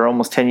full-time for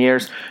almost 10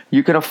 years,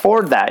 you can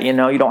afford that. You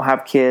don't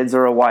have kids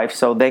or a wife.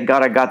 So thank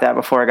God I got that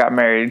before I got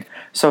married.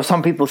 So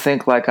some people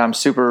think like I'm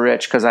super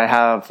rich because I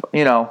have,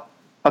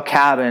 a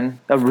cabin,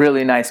 a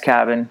really nice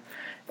cabin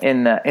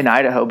in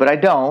Idaho. But I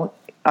don't.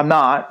 I'm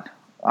not.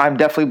 I'm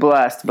definitely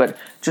blessed, but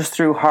just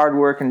through hard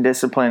work and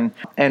discipline.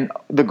 And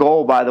the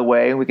goal, by the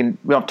way, we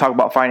don't talk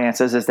about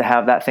finances, is to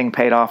have that thing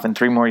paid off in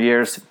 3 more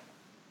years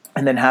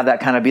and then have that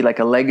kind of be like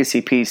a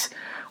legacy piece,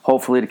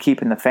 hopefully, to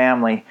keep in the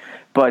family.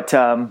 But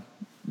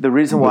the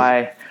reason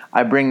why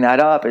I bring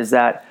that up is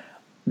that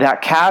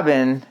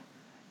cabin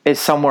is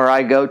somewhere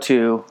I go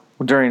to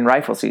during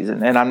rifle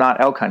season, and I'm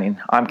not elk hunting.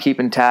 I'm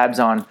keeping tabs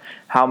on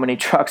how many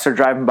trucks are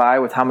driving by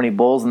with how many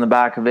bulls in the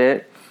back of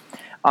it.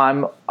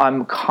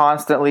 I'm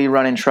constantly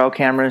running trail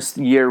cameras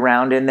year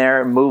round in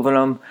there, moving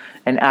them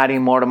and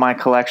adding more to my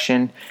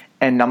collection.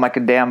 And I'm like a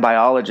damn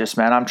biologist,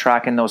 man. I'm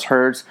tracking those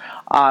herds.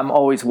 I'm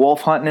always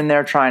wolf hunting in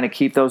there, trying to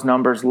keep those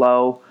numbers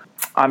low.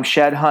 I'm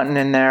shed hunting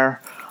in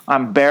there.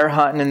 I'm bear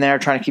hunting in there,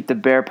 trying to keep the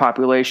bear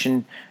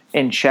population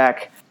in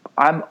check.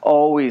 I'm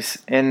always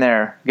in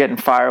there getting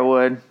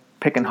firewood,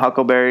 picking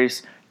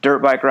huckleberries, dirt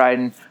bike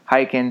riding,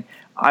 hiking.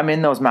 I'm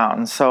in those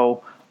mountains.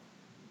 So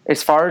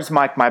as far as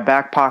my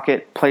back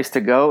pocket place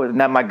to go, and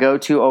that my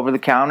go-to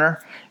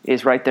over-the-counter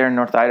is right there in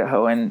North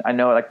Idaho, and I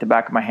know it like the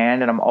back of my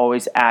hand, and I'm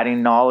always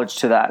adding knowledge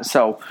to that.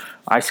 So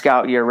I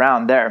scout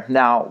year-round there.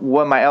 Now,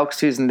 what my elk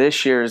season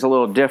this year is a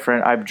little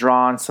different. I've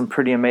drawn some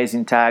pretty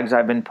amazing tags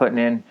I've been putting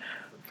in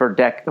for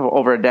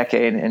over a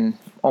decade in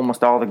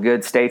almost all the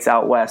good states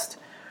out west.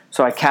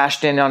 So I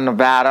cashed in on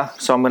Nevada,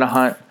 so I'm going to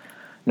hunt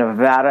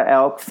Nevada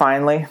elk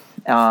finally.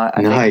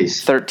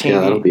 Nice. 13. Yeah,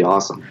 that'll be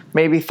awesome.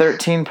 Maybe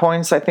 13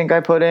 points I think I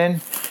put in.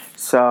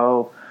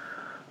 So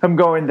I'm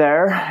going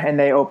there, and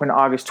they open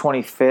August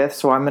 25th.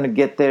 So I'm going to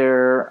get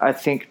there, I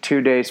think,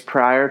 2 days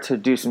prior to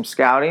do some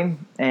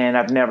scouting. And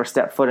I've never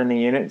stepped foot in the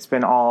unit. It's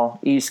been all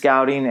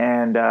e-scouting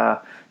and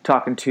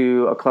talking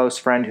to a close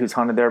friend who's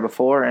hunted there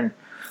before. And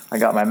I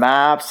got my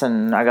maps,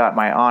 and I got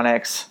my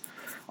Onyx,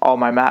 all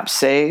my maps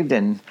saved,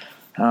 and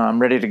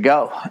I'm ready to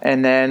go.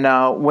 And then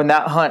when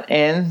that hunt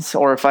ends,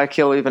 or if I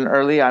kill even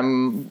early,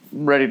 I'm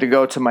ready to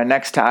go to my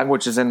next tag,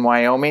 which is in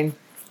Wyoming.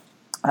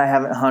 I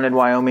haven't hunted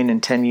Wyoming in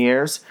 10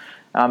 years.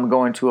 I'm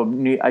going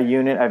to a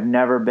unit I've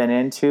never been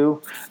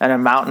into and a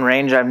mountain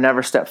range I've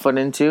never stepped foot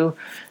into.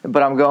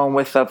 But I'm going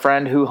with a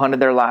friend who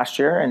hunted there last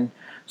year, and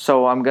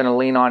so I'm going to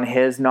lean on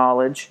his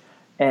knowledge.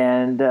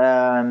 And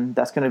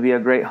that's going to be a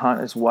great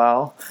hunt as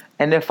well.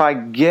 And if I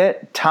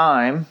get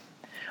time,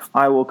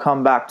 I will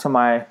come back to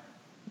my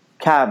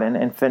cabin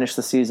and finish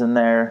the season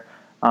there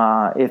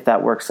if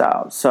that works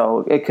out.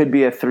 So it could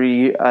be a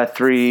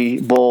three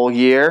bull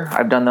year.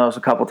 I've done those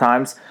a couple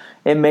times.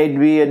 It may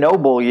be a no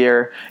bull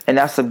year, and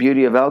that's the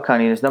beauty of elk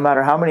hunting is no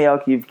matter how many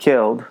elk you've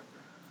killed,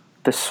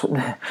 the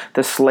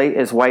slate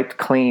is wiped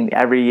clean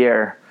every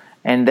year.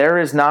 And there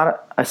is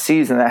not a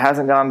season that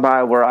hasn't gone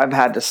by where I've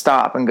had to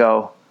stop and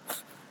go,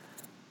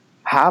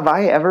 have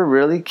I ever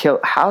really killed?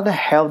 How the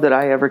hell did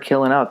I ever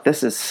kill an elk?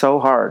 This is so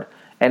hard.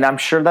 And I'm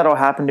sure that'll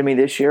happen to me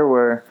this year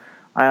where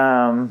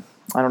I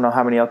don't know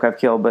how many elk I've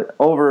killed, but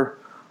over,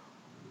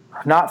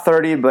 not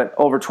 30, but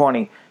over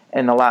 20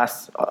 in the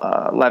last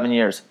 11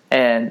 years.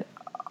 And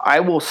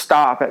I will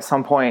stop at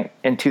some point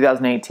in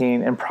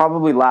 2018 and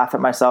probably laugh at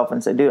myself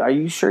and say, dude, are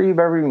you sure you've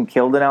ever even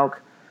killed an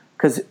elk?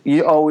 Because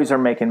you always are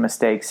making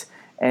mistakes.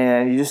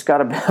 And you just got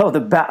to be able to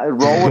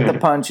roll with the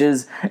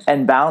punches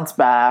and bounce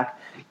back,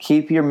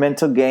 keep your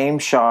mental game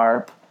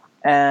sharp,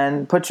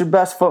 and put your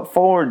best foot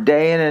forward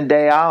day in and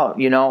day out,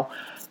 you know.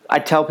 I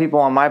tell people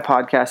on my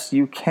podcast,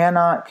 you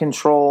cannot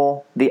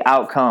control the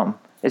outcome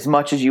as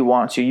much as you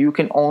want to. You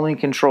can only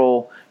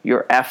control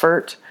your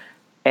effort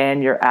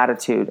and your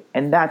attitude,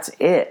 and that's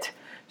it.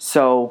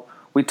 So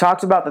we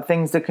talked about the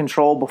things to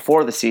control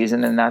before the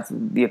season, and that's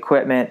the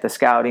equipment, the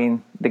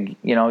scouting,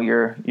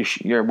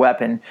 your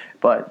weapon.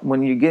 But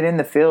when you get in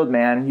the field,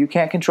 man, you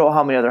can't control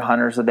how many other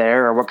hunters are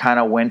there, or what kind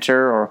of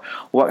winter, or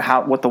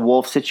what the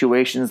wolf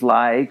situation's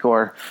like,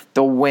 or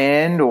the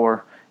wind,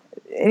 or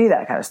any of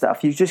that kind of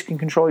stuff. You just can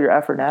control your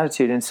effort and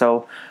attitude. And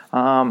so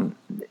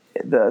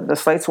the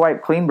slate's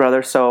wiped clean,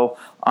 brother. So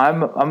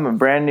I'm a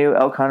brand new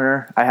elk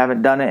hunter. I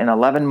haven't done it in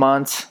 11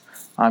 months.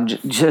 I'm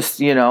just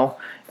you know,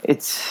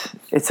 it's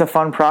a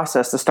fun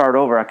process to start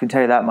over. I can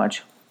tell you that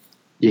much.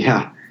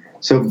 Yeah.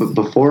 So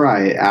before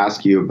I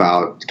ask you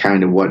about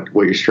kind of what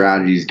your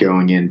strategy is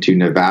going into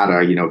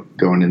Nevada, you know,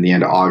 going in the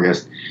end of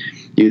August,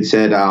 you had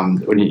said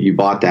when you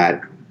bought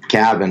that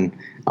cabin,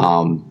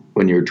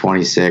 when you were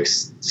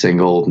 26,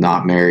 single,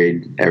 not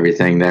married,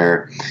 everything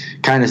there,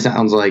 kind of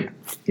sounds like,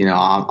 you know,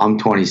 I'm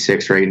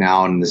 26 right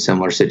now in a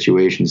similar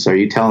situation. So are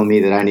you telling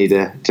me that I need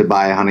to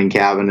buy a hunting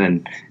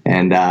cabin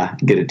and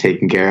get it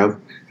taken care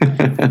of?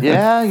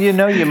 Yeah, you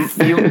know, you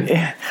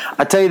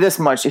I tell you this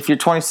much: if you're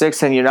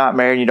 26 and you're not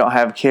married, and you don't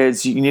have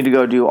kids, you need to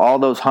go do all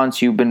those hunts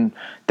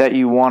that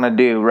you want to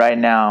do right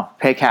now.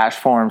 Pay cash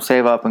for them,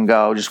 save up, and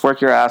go. Just work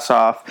your ass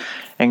off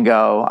and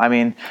go. I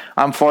mean,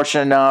 I'm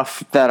fortunate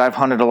enough that I've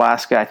hunted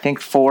Alaska, I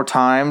think 4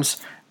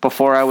 times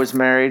before I was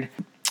married,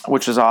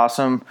 which was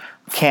awesome.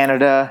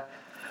 Canada,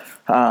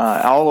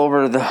 all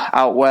over the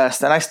out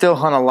west, and I still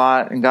hunt a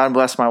lot. And God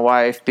bless my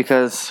wife,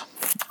 because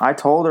I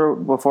told her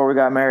before we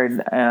got married,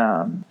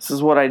 this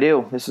is what I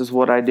do. This is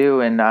what I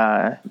do, and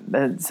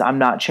I'm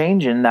not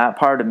changing that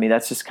part of me.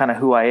 That's just kind of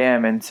who I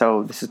am, and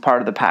so this is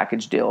part of the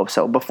package deal.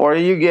 So before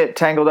you get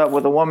tangled up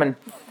with a woman,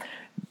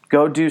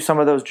 go do some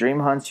of those dream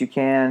hunts you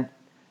can.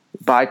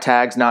 Buy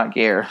tags, not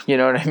gear. You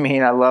know what I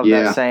mean? I love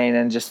that saying,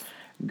 and just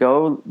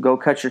go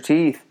cut your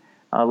teeth.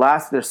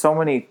 Alaska, there's so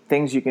many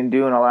things you can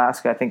do in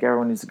Alaska. I think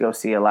everyone needs to go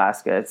see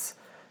Alaska.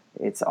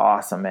 It's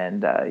awesome.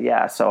 And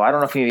so I don't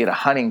know if you need to get a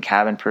hunting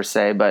cabin per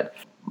se, but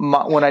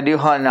when I do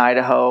hunt in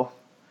Idaho,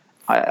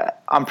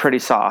 I'm pretty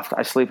soft.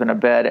 I sleep in a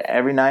bed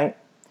every night.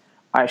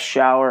 I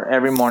shower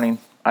every morning.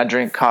 I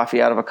drink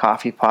coffee out of a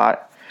coffee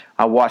pot.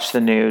 I watch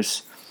the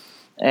news.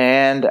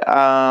 And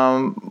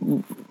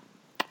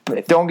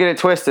don't get it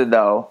twisted,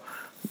 though.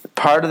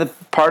 Part of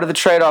the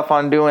trade-off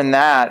on doing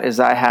that is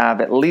I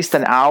have at least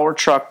an hour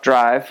truck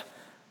drive,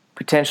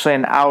 potentially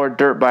an hour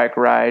dirt bike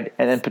ride,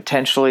 and then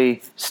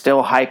potentially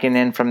still hiking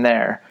in from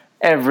there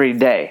every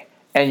day.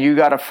 and you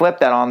got to flip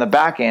that on the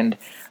back end.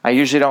 I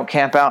usually don't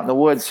camp out in the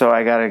woods, so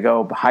I got to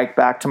go hike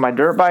back to my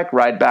dirt bike,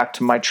 ride back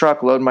to my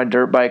truck, load my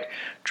dirt bike,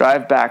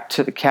 drive back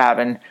to the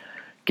cabin,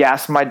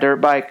 gas my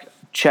dirt bike,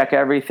 check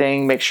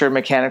everything, make sure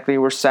mechanically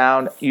we're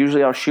sound.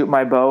 Usually I'll shoot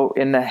my bow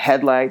in the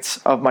headlights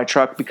of my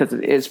truck because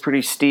it is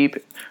pretty steep,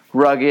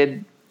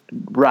 rugged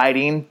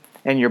riding,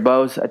 and your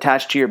bow's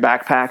attached to your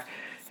backpack,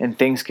 and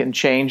things can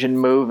change and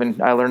move.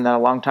 And I learned that a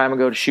long time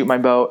ago to shoot my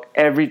bow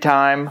every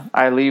time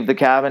I leave the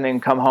cabin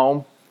and come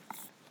home,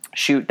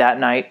 shoot that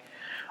night.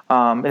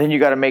 And then you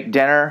got to make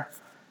dinner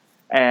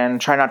and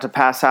try not to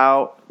pass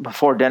out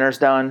before dinner's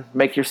done.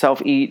 Make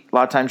yourself eat. A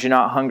lot of times you're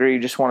not hungry. You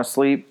just want to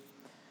sleep.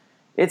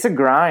 It's a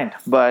grind,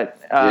 but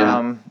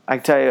I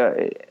tell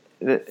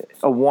you,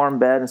 a warm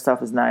bed and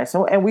stuff is nice.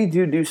 And we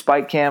do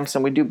spike camps,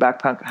 and we do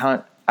backpack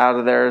hunt out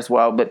of there as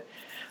well. But,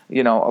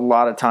 you know, a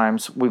lot of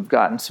times we've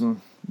gotten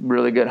some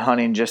really good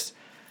hunting just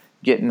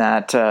getting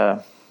that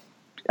out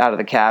of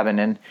the cabin.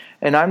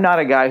 And I'm not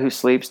a guy who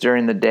sleeps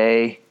during the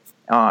day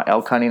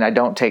elk hunting. I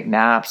don't take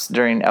naps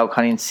during elk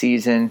hunting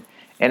season.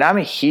 And I'm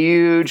a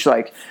huge,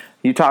 like,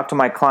 you talk to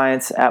my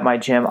clients at my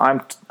gym,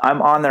 I'm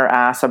on their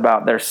ass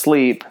about their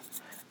sleep.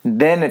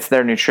 Then it's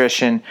their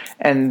nutrition,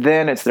 and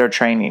then it's their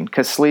training,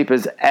 because sleep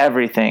is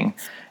everything.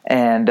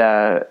 And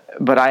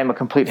but I am a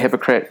complete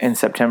hypocrite in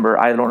September.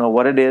 I don't know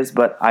what it is,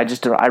 but I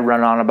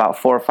run on about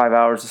 4 or 5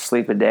 hours of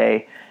sleep a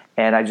day,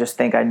 and I just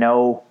think I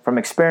know from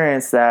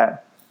experience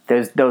that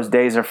those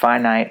days are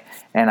finite,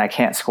 and I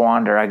can't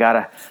squander. I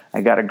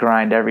gotta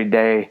grind every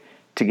day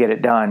to get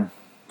it done.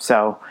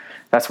 So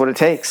that's what it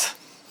takes.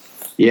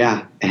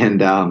 Yeah,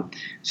 and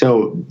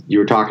so you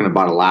were talking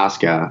about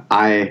Alaska.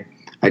 I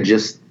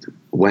just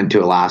went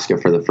to Alaska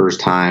for the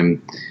first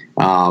time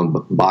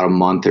about a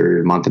month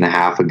and a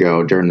half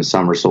ago during the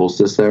summer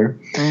solstice there.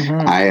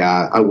 Mm-hmm.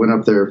 I went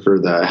up there for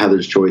the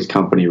Heather's Choice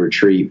Company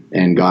retreat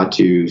and got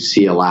to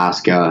see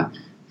Alaska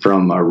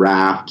from a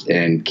raft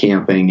and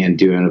camping and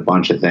doing a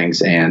bunch of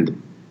things.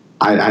 And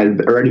I'd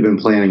already been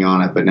planning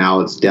on it, but now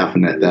it's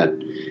definite that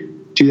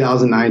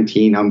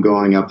 2019 I'm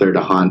going up there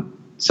to hunt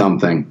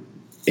something.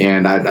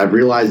 And I've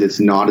realized it's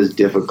not as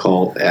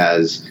difficult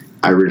as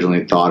I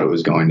originally thought it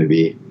was going to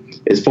be.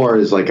 As far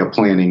as like a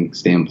planning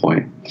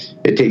standpoint,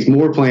 it takes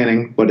more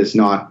planning, but it's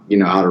not,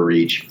 out of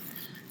reach.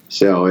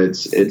 So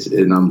it's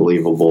an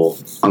unbelievable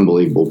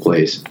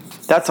place.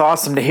 That's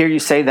awesome to hear you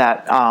say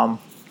that.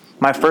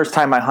 My first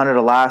time I hunted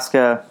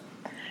Alaska,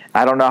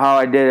 I don't know how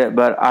I did it,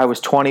 but I was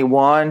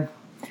 21.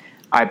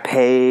 I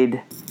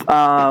paid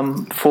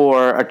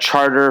for a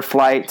charter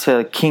flight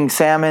to King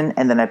Salmon,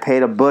 and then I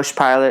paid a bush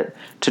pilot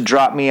to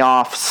drop me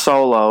off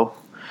solo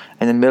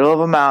in the middle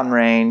of a mountain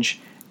range.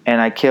 And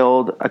I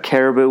killed a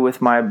caribou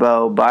with my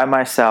bow by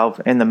myself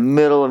in the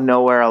middle of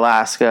nowhere,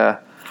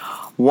 Alaska.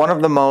 One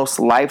of the most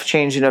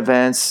life-changing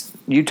events.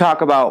 You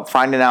talk about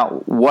finding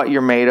out what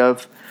you're made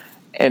of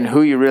and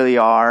who you really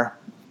are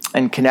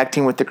and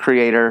connecting with the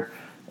Creator.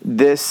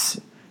 This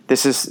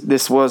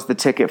was the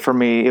ticket for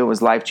me. It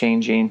was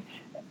life-changing.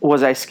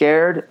 Was I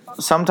scared?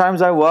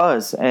 Sometimes I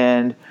was.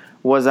 And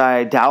was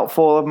I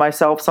doubtful of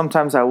myself?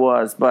 Sometimes I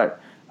was. But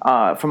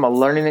from a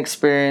learning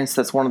experience,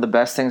 that's one of the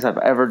best things I've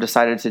ever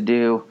decided to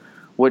do.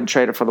 Wouldn't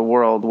trade it for the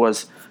world.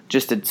 Was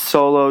just a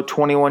solo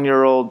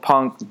 21-year-old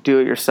punk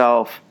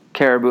do-it-yourself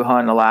caribou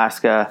hunt in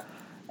Alaska,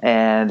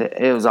 and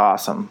it was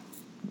awesome.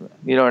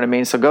 You know what I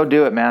mean? So go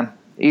do it, man.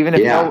 Even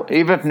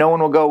if no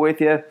one will go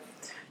with you,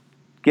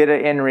 get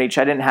an inReach.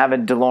 I didn't have a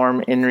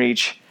DeLorme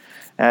inReach.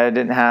 I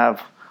didn't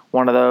have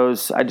one of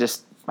those. I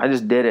just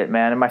did it,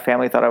 man. And my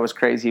family thought I was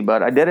crazy,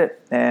 but I did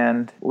it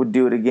and would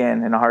do it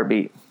again in a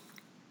heartbeat.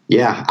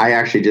 Yeah, I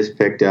actually just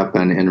picked up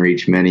an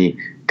inReach Mini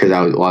because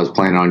I was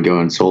planning on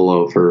going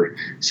solo for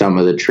some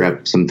of the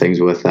trip. Some things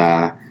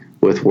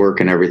with work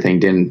and everything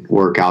didn't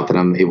work out that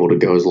I'm able to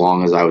go as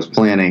long as I was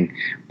planning.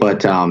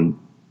 But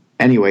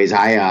anyways,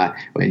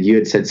 you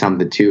had said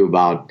something too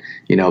about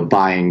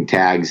buying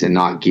tags and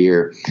not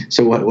gear.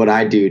 So what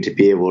I do to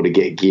be able to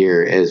get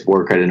gear is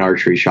work at an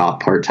archery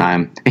shop part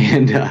time,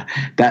 and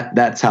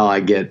that's how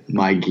I get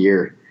my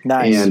gear.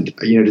 Nice. And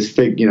just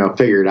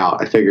figure it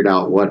out. I figured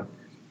out what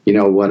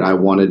I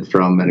wanted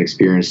from an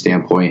experience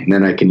standpoint, and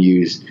then I can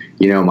use,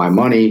 my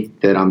money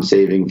that I'm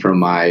saving from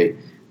my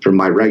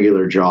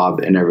regular job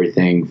and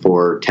everything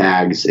for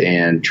tags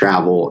and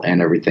travel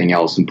and everything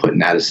else, and putting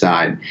that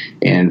aside.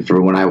 And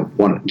for when I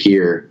want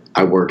gear,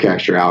 I work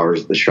extra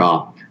hours at the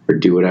shop or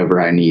do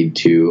whatever I need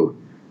to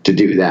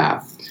do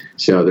that.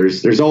 So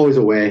there's always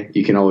a way.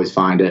 You can always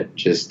find it.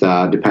 Just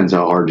depends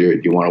how hard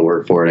you want to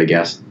work for it, I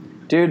guess.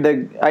 Dude,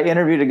 I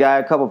interviewed a guy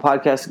a couple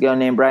podcasts ago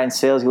named Brian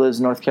Sales. He lives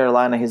in North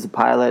Carolina. He's a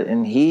pilot,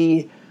 and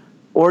he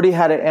already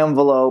had an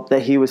envelope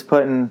that he was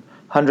putting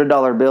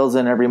 $100 bills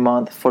in every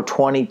month for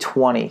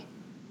 2020.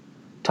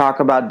 Talk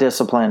about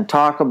discipline.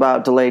 Talk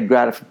about delayed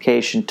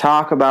gratification.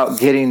 Talk about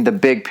getting the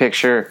big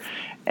picture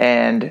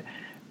and,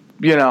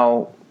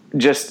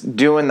 just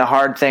doing the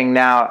hard thing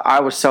now.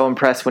 I was so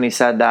impressed when he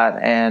said that,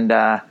 and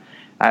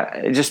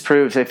it just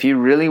proves if you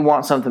really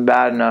want something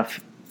bad enough,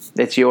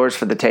 it's yours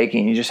for the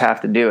taking. You just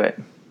have to do it.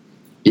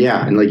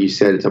 Yeah, and like you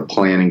said, it's a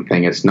planning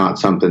thing. It's not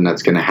something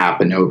that's going to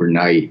happen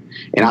overnight.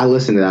 And I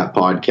listened to that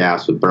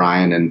podcast with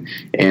Brian,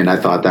 and I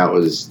thought that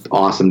was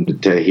awesome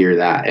to hear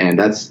that. And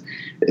that's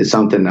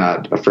something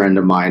a friend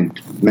of mine,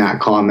 Matt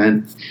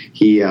Comment,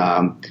 he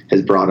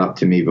has brought up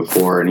to me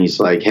before, and he's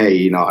like, "Hey,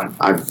 you know,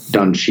 I've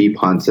done sheep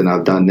hunts and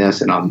I've done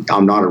this, and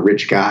I'm not a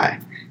rich guy."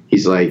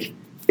 He's like,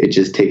 "It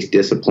just takes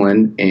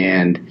discipline,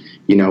 and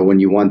you know, when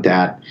you want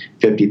that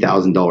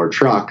 $50,000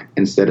 truck,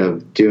 instead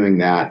of doing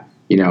that,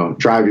 you know,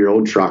 drive your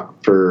old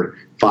truck for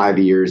 5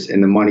 years,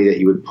 and the money that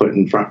you would put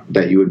in front,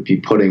 that you would be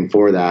putting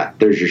for that,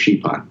 there's your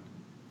sheep hunt."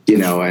 You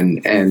know,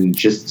 and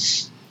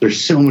just there's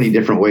so many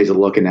different ways of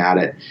looking at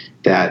it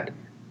that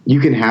you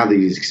can have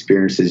these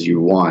experiences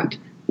you want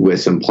with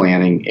some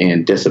planning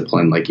and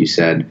discipline, like you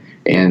said.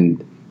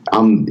 And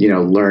I'm, you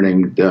know,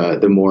 learning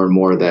the more and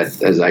more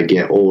that as I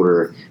get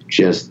older,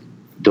 just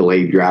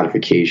delayed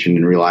gratification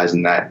and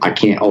realizing that I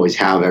can't always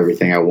have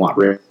everything I want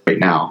right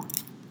now,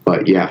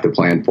 but you have to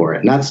plan for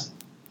it. And that's,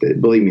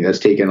 believe me, that's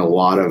taken a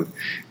lot of,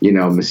 you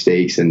know,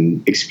 mistakes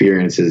and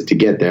experiences to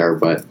get there,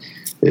 but,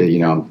 you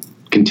know,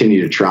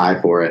 continue to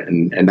try for it.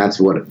 And that's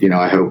what, you know,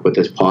 I hope with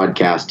this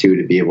podcast too,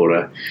 to be able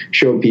to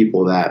show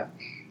people that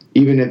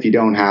even if you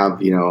don't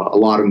have, you know, a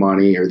lot of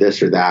money or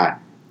this or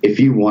that, if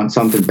you want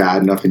something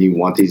bad enough and you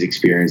want these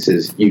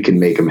experiences, you can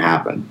make them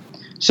happen.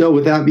 So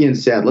with that being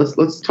said,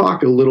 let's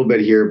talk a little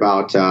bit here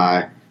about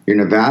your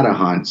Nevada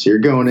hunt. So you're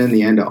going in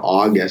the end of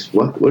August.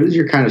 What is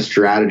your kind of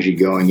strategy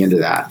going into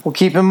that? Well,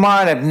 keep in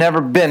mind, I've never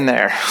been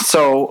there.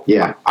 So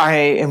yeah, I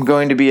am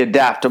going to be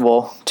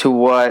adaptable to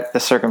what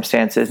the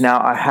circumstance is.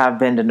 Now, I have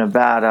been to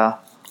Nevada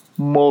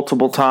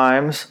multiple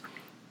times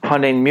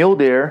hunting mule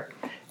deer,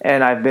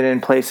 and I've been in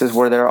places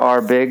where there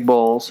are big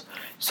bulls.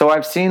 So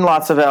I've seen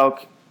lots of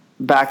elk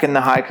back in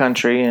the high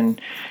country,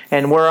 and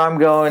where I'm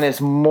going is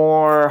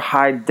more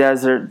high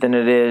desert than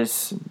it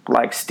is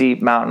like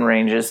steep mountain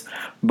ranges,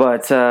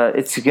 but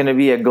it's going to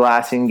be a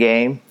glassing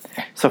game.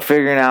 So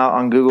figuring out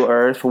on Google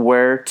Earth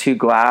where to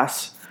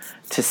glass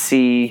to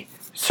see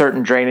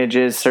certain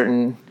drainages,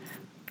 certain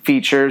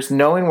features,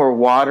 knowing where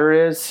water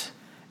is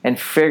and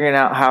figuring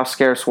out how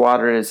scarce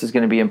water is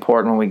going to be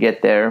important when we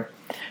get there.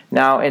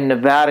 Now in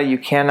Nevada, you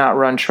cannot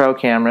run trail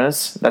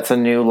cameras. That's a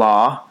new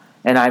law,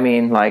 and I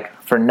mean like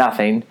for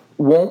nothing.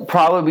 Won't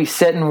probably be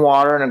sitting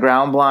water in a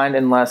ground blind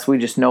unless we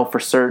just know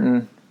for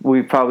certain.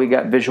 We probably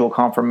got visual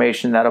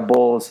confirmation that a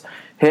bull is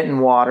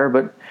hitting water,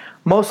 but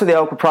most of the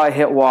elk will probably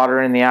hit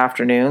water in the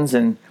afternoons,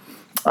 and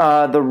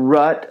the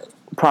rut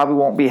probably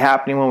won't be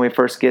happening when we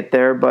first get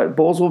there, but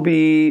bulls will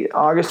be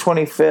August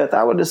 25th.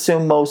 I would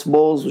assume most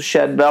bulls will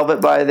shed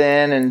velvet by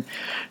then, and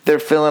they're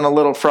feeling a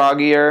little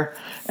froggier,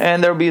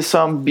 and there'll be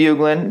some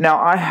bugling. Now,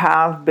 I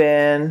have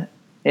been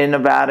in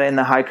Nevada in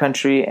the high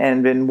country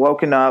and been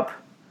woken up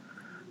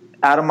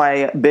out of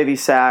my bivy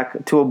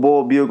sack to a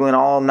bull bugling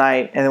all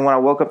night, and then when I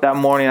woke up that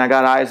morning, I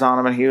got eyes on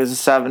him, and he was a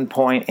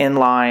 7-point in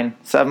line,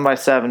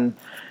 7x7.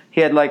 He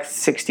had like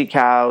 60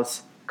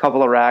 cows, a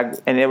couple of rags,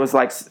 and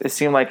it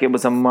seemed like it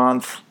was a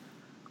month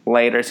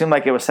later. It seemed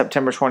like it was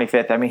September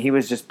 25th. I mean, he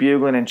was just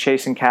bugling and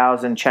chasing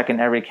cows and checking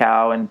every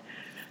cow, and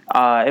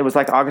it was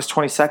like August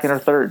 22nd or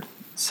 3rd.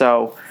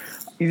 So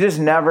you just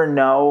never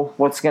know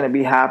what's going to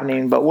be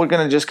happening, but we're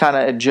going to just kind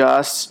of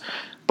adjust.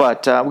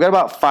 But we've got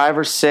about 5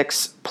 or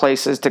 6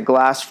 places to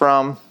glass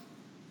from.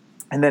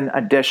 And then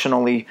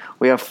additionally,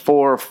 we have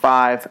 4 or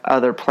 5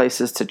 other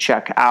places to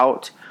check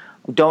out.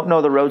 We don't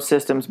know the road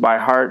systems by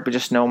heart, but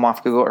just know them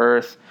off Google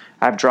Earth.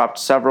 I've dropped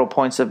several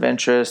points of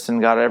interest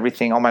and got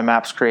everything, all my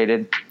maps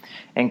created,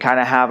 and kind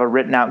of have a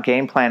written out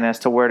game plan as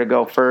to where to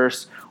go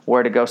first,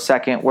 where to go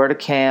second, where to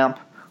camp,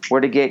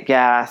 where to get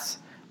gas,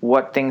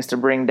 what things to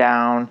bring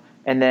down.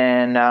 And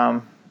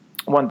then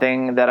one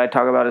thing that I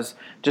talk about is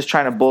just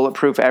trying to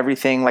bulletproof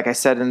everything. Like I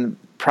said in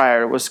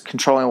prior, it was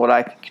controlling what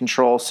I can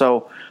control.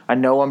 So I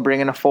know I'm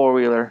bringing a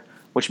 4-wheeler,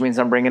 which means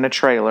I'm bringing a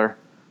trailer,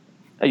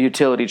 a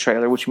utility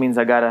trailer, which means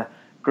I got to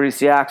grease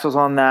the axles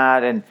on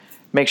that and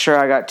make sure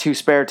I got 2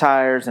 spare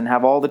tires and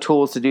have all the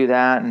tools to do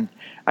that. And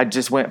I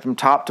just went from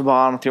top to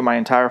bottom through my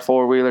entire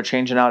 4-wheeler,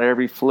 changing out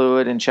every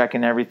fluid and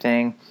checking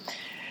everything.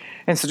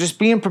 And so just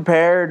being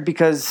prepared,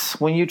 because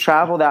when you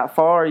travel that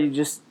far, you're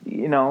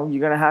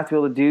going to have to be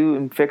able to do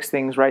and fix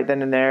things right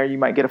then and there. You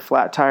might get a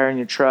flat tire in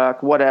your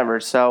truck, whatever.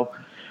 So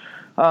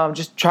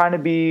just trying to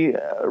be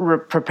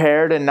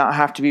prepared and not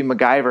have to be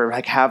MacGyver,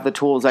 like have the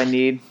tools I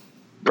need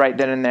right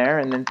then and there.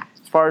 And then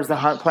as far as the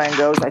hunt plan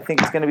goes, I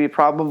think it's going to be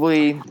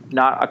probably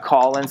not a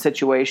call-in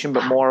situation,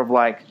 but more of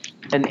like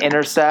an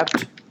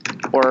intercept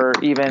or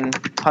even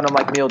hunt them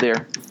like mule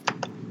deer.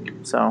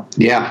 So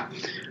yeah.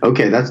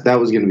 Okay, that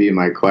was going to be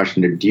my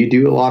question. Do you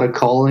do a lot of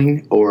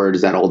calling, or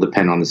does that all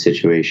depend on the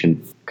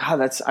situation?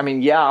 God,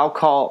 I'll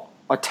call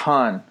a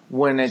ton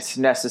when it's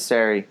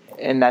necessary,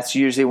 and that's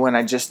usually when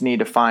I just need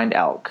to find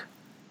elk.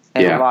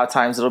 And a lot of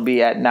times it'll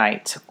be at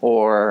night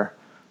or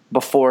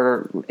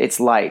before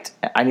it's light.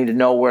 I need to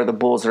know where the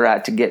bulls are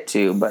at to get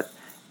to, but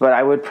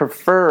I would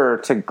prefer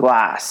to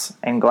glass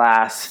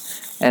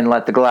and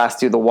let the glass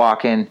do the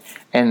walking.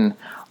 And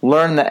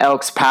learn the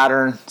elk's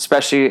pattern,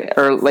 especially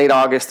late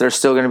August. There's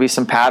still going to be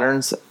some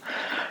patterns,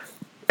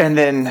 and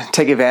then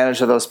take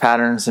advantage of those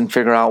patterns and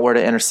figure out where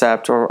to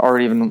intercept or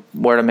even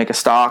where to make a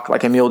stalk,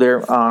 like a mule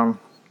deer.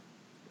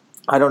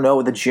 I don't know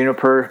with the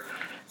juniper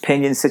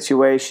pinion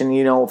situation.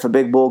 If a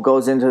big bull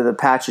goes into the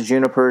patch of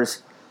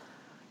junipers,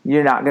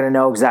 you're not going to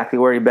know exactly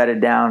where he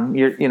bedded down.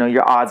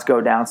 Your odds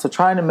go down. So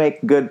trying to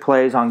make good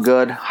plays on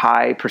good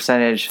high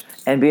percentage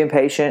and being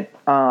patient.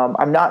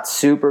 I'm not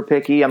super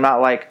picky. I'm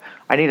not like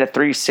I need a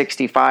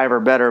 365 or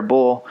better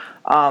bull.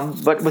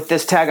 But with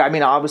this tag,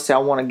 obviously I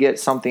want to get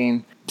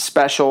something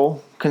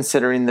special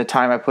considering the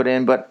time I put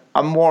in, but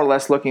I'm more or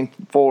less looking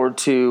forward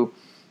to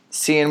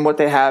seeing what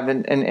they have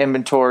in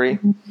inventory.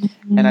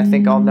 And I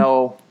think I'll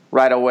know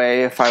right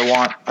away if I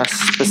want a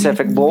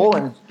specific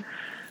bull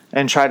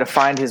and try to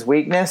find his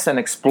weakness and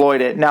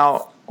exploit it.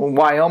 Now,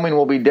 Wyoming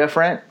will be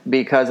different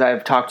because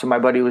I've talked to my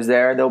buddy who was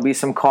there. There'll be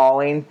some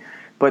calling,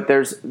 but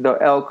the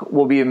elk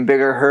will be in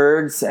bigger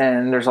herds,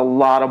 and there's a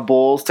lot of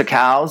bulls to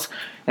cows.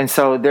 And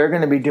so they're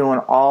going to be doing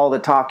all the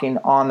talking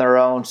on their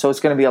own. So it's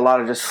going to be a lot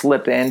of just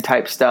slip in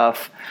type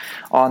stuff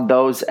on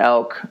those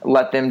elk.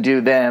 Let them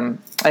do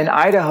them. In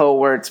Idaho,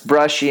 where it's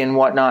brushy and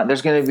whatnot,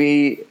 there's going to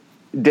be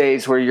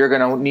days where you're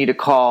going to need to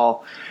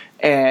call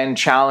and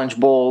challenge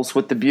bulls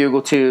with the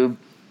bugle tube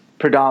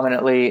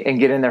predominantly and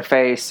get in their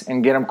face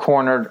and get them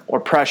cornered or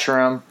pressure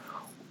them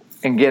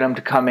and get them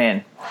to come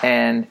in.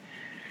 And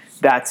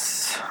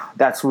that's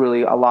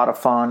really a lot of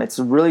fun. It's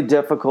really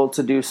difficult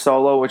to do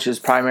solo, which is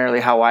primarily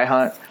how I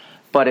hunt,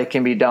 but it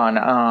can be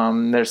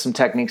done. There's some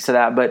techniques to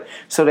that. But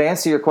so to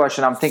answer your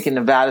question, I'm thinking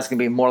Nevada's going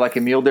to be more like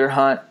a mule deer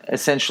hunt,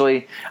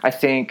 essentially. I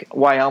think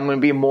Wyoming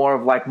would be more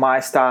of like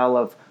my style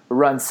of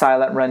run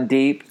silent, run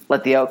deep,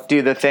 let the elk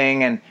do the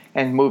thing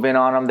and move in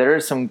on them. There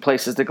is some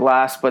places to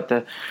glass,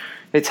 but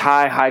it's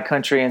high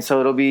country, and so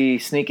it'll be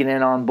sneaking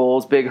in on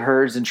bulls, big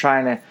herds, and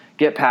trying to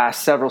get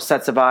past several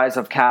sets of eyes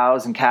of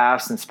cows and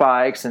calves and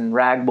spikes and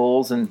rag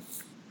bulls. And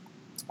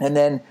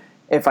then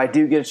if I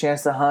do get a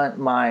chance to hunt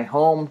my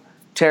home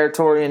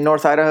territory in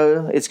North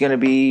Idaho,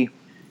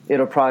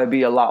 it'll probably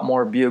be a lot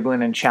more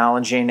bugling and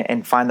challenging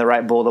and find the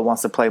right bull that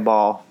wants to play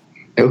ball.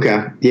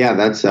 Okay. Yeah,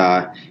 that's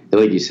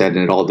like you said,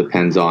 and it all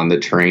depends on the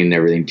terrain and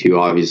everything too.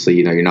 Obviously,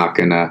 you're not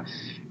going to,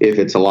 if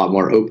it's a lot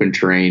more open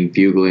terrain,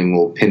 bugling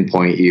will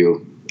pinpoint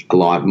you a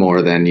lot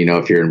more than,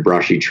 if you're in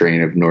brushy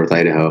terrain of North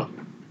Idaho.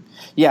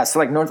 Yeah, so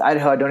like North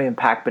Idaho, I don't even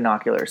pack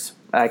binoculars.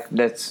 Like,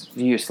 that's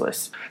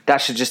useless. That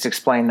should just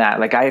explain that.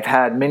 Like, I've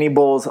had many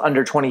bulls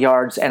under 20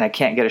 yards, and I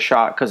can't get a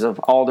shot because of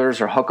alders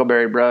or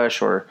huckleberry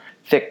brush or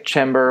thick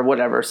timber,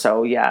 whatever.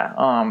 So,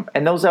 yeah.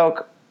 And those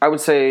elk, I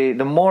would say I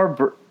don't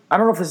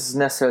know if this is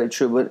necessarily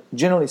true, but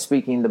generally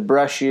speaking, the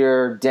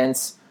brushier,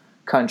 dense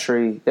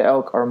country, the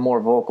elk are more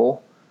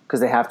vocal because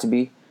they have to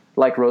be,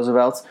 like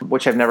Roosevelt's,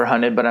 which I've never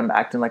hunted, but I'm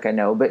acting like I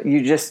know. But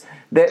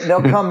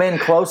they'll come in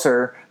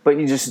closer, but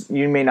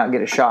you may not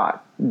get a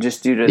shot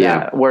just due to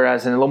that.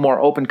 Whereas in a little more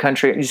open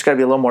country, you just got to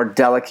be a little more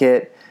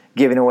delicate,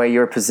 giving away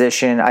your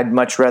position. I'd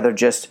much rather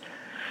just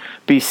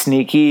be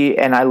sneaky,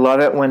 and I love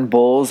it when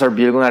bulls are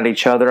bugling at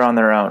each other on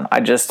their own. I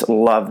just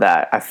love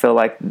that. I feel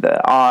like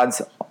the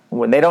odds,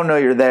 when they don't know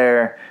you're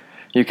there,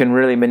 you can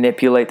really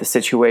manipulate the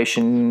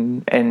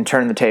situation and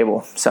turn the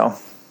table. So.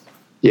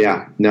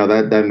 Yeah, no,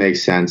 that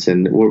makes sense.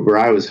 And where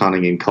I was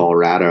hunting in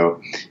Colorado,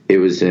 it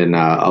was in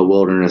a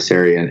wilderness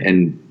area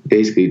and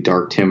basically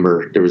dark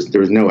timber. There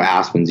was no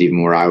aspens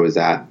even where I was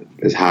at,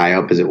 as high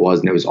up as it was,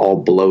 and it was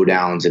all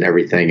blowdowns and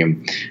everything.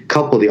 And a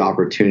couple of the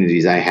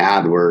opportunities I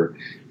had were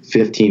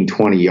 15,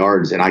 20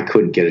 yards, and I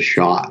couldn't get a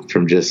shot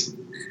from just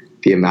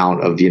the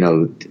amount of,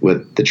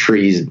 with the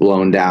trees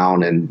blown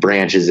down and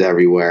branches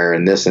everywhere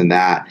and this and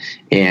that.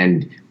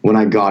 And when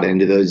I got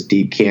into those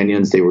deep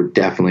canyons, they were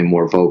definitely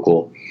more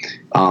vocal.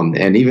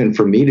 And even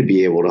for me to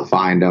be able to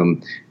find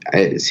them,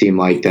 it seemed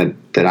like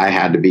that I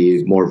had to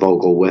be more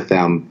vocal with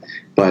them.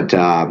 But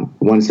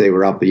once they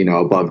were up,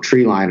 above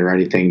tree line or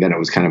anything, then it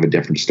was kind of a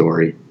different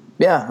story.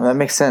 Yeah, that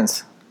makes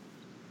sense.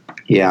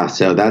 Yeah,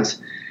 so that's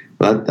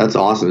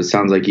awesome. It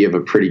sounds like you have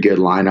a pretty good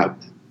lineup,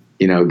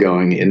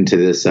 going into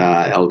this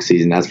elk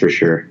season. That's for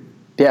sure.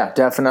 Yeah,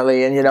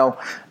 definitely. And,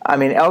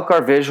 elk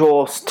are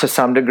visual to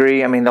some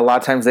degree. A lot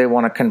of times they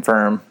want to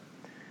confirm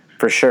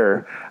for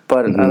sure.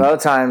 But a lot of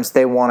times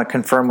they want to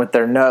confirm with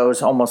their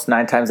nose almost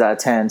 9 times out of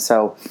 10.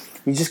 So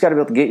you just got to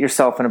be able to get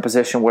yourself in a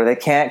position where they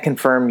can't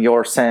confirm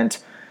your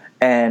scent.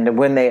 And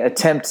when they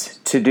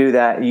attempt to do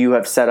that, you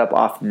have set up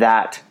off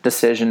that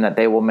decision that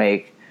they will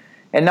make.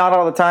 And not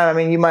all the time.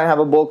 You might have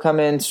a bull come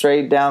in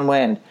straight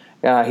downwind.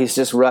 He's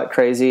just rut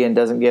crazy and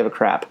doesn't give a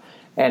crap.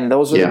 And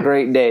those are the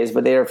great days,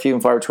 but they are few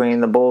and far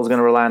between. The bull's going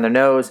to rely on their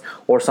nose,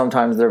 or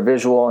sometimes they're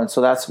visual. And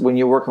so that's when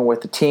you're working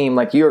with the team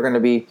like you're going to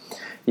be.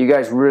 You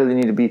guys really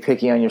need to be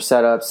picky on your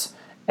setups,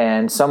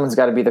 and someone's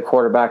got to be the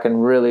quarterback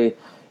and really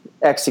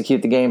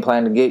execute the game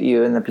plan to get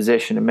you in the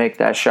position to make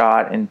that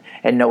shot and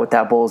know what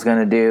that bull is going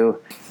to do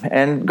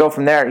and go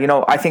from there.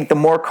 I think the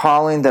more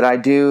calling that I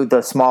do,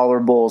 the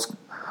smaller bulls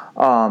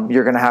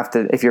you're going to have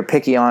to, if you're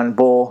picky on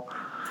bull,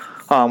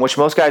 which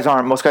most guys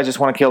aren't. Most guys just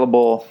want to kill a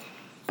bull.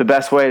 the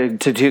best way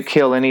to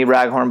kill any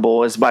raghorn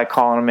bull is by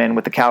calling them in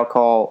with the cow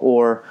call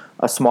or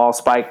a small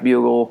spike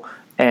bugle,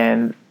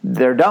 and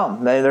they're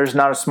dumb. They're just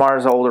not as smart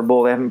as an older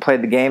bull. They haven't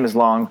played the game as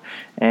long.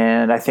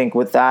 And I think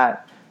with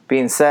that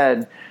being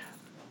said,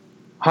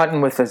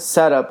 hunting with a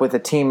setup with a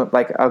team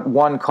like a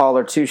one call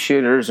or two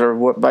shooters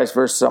or vice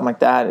versa, something like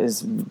that, is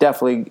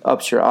definitely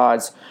ups your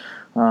odds.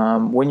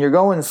 When you're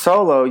going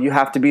solo, you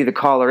have to be the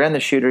caller and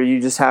the shooter.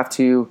 You just have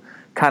to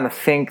kind of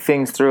think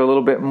things through a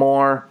little bit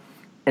more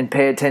and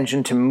pay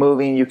attention to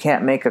moving. You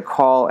can't make a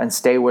call and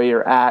stay where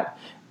you're at.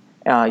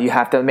 You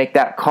have to make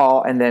that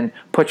call and then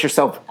put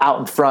yourself out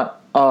in front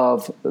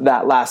of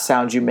that last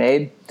sound you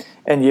made.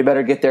 And you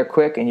better get there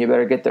quick, and you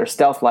better get there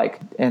stealth-like.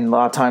 And a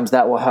lot of times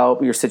that will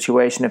help your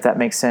situation, if that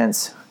makes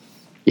sense.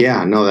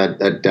 Yeah, no,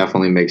 that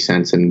definitely makes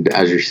sense. And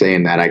as you're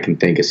saying that, I can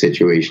think of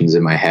situations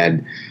in my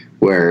head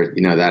where,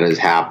 that has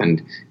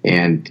happened.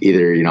 And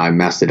either, I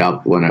messed it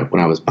up when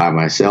I was by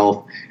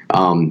myself.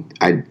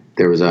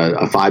 There was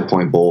a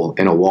 5-point bull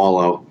in a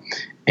wallow,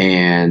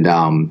 and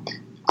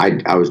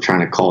I was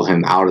trying to call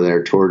him out of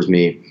there towards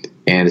me.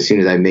 And as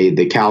soon as I made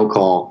the cow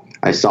call,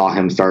 I saw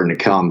him starting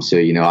to come. So,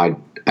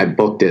 I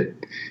booked it,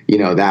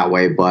 that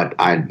way, but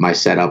my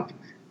setup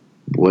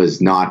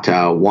was not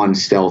one,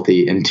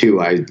 stealthy, and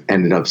two, I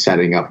ended up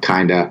setting up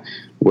kind of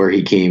where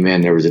he came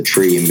in. There was a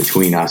tree in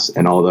between us,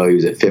 and although he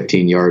was at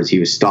 15 yards, he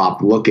was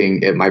stopped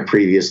looking at my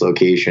previous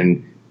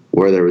location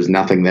where there was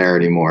nothing there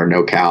anymore,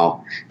 no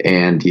cow,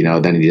 and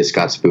then he just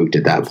got spooked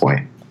at that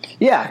point.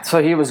 Yeah,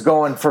 so he was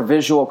going for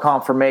visual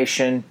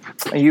confirmation.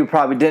 You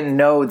probably didn't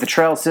know the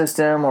trail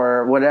system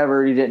or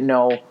whatever. You didn't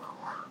know.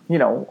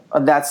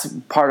 That's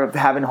part of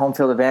having home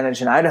field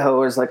advantage in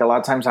Idaho. Is like a lot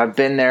of times I've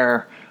been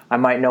there, I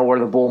might know where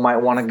the bull might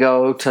want to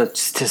go to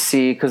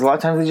see, because a lot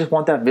of times they just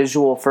want that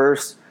visual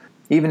first,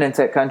 even in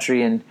that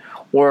country,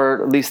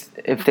 or at least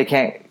if they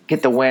can't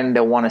get the wind,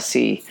 they'll want to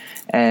see.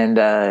 And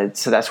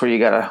so that's where you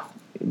gotta.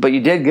 But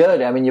you did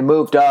good. I mean, you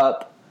moved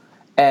up,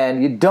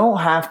 and you don't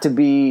have to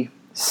be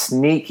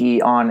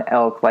sneaky on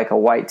elk like a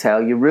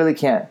whitetail. You really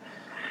can't.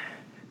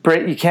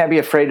 You can't be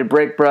afraid to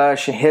break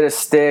brush, hit a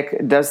stick.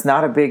 That's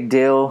not a big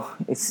deal.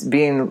 It's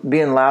being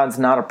loud's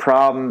not a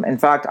problem. In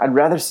fact, I'd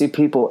rather see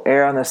people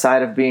err on the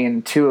side of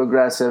being too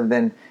aggressive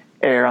than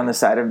err on the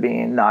side of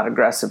being not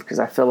aggressive, because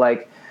I feel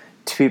like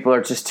people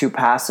are just too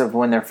passive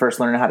when they're first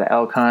learning how to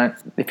elk hunt.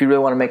 If you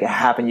really want to make it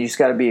happen, you just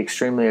got to be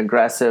extremely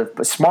aggressive,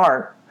 but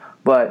smart.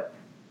 But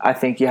I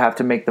think you have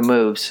to make the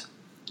moves.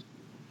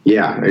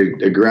 Yeah,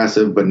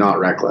 aggressive but not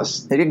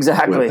reckless.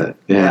 Exactly.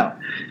 Yeah.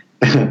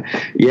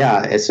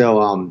 Yeah.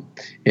 So,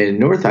 in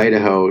North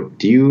Idaho,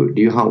 do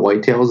you hunt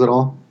whitetails at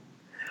all?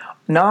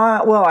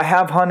 Not well. I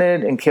have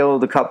hunted and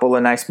killed a couple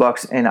of nice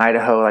bucks in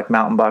Idaho, like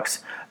mountain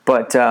bucks.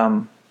 But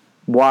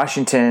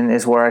Washington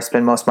is where I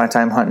spend most of my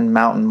time hunting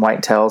mountain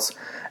whitetails,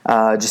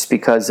 just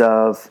because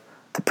of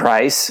the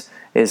price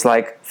is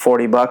like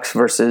 $40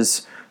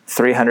 versus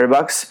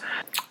 $300,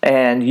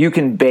 and you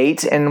can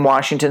bait in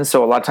Washington.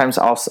 So a lot of times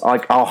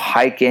I'll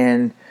hike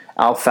in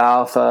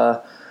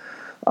alfalfa,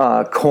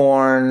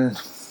 corn,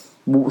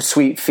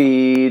 sweet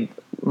feed,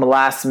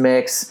 molasses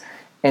mix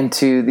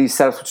into these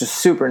setups, which is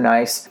super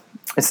nice.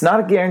 It's not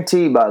a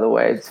guarantee, by the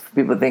way.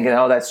 People thinking,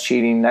 oh, that's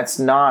cheating. That's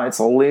not. It's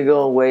a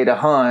legal way to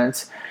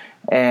hunt,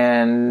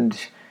 and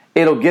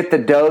it'll get the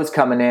does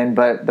coming in,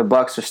 but the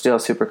bucks are still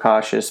super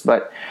cautious.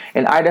 But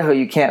in Idaho,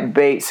 you can't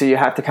bait, so you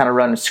have to kind of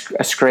run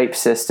a scrape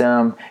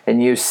system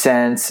and use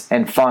scents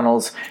and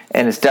funnels,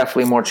 and it's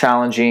definitely more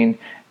challenging.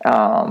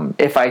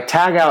 If I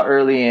tag out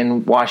early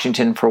in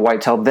Washington for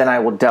whitetail, then I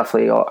will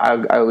definitely.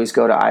 I always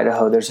go to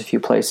Idaho. There's a few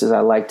places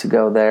I like to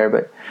go there,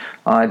 but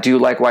I do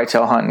like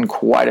whitetail hunting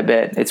quite a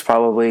bit. It's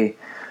probably,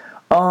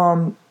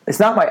 it's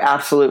not my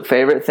absolute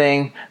favorite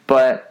thing,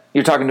 but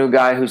you're talking to a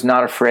guy who's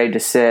not afraid to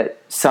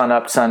sit sun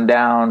up, sun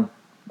down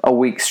a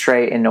week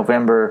straight in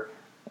November.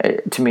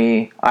 To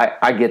me,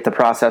 I get the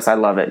process. I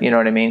love it. You know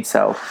what I mean?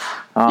 So,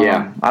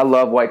 yeah, I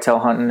love whitetail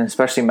hunting,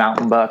 especially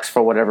mountain bucks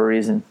for whatever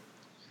reason.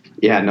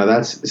 Yeah, no,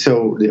 that's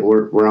so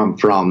where I'm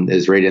from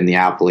is right in the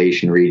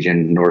Appalachian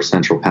region, north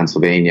central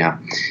Pennsylvania,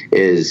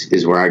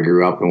 is where I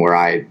grew up and where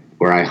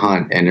I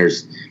hunt. And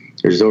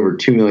there's over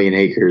 2 million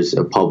acres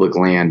of public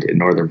land in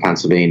northern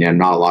Pennsylvania, and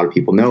not a lot of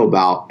people know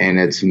about, and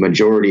it's a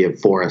majority of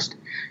forest.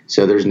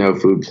 So there's no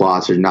food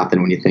plots, there's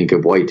nothing when you think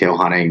of whitetail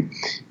hunting.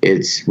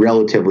 It's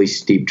relatively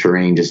steep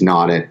terrain, just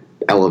not at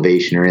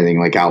elevation or anything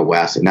like out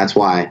west. And that's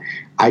why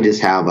I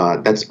just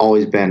have that's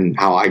always been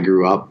how I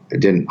grew up. I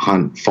didn't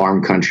hunt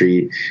farm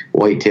country,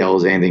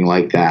 whitetails, anything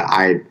like that.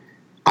 I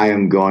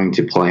am going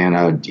to plan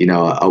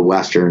a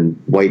western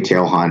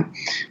whitetail hunt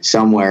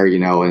somewhere,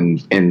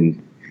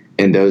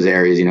 in those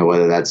areas,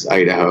 whether that's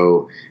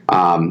Idaho.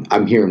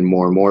 I'm hearing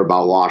more and more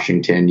about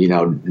Washington,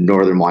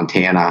 northern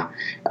Montana.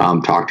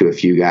 Talk to a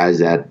few guys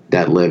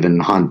that live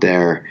and hunt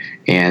there,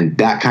 and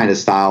that kind of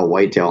style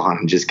whitetail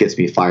hunting just gets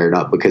me fired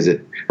up because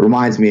it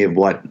reminds me of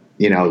what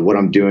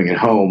I'm doing at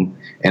home,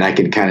 and I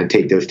can kind of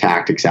take those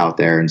tactics out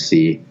there and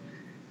see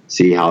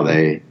how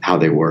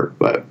they work.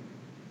 But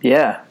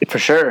yeah, for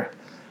sure.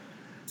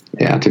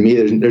 Yeah, to me,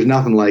 there's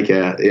nothing like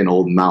an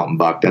old mountain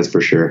buck, that's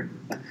for sure.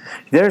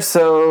 They're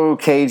so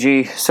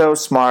cagey, so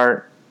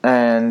smart,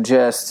 and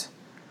just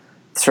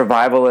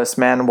survivalists,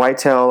 man.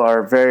 Whitetail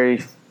are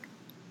very,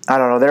 I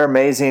don't know, they're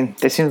amazing.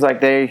 It seems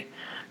like they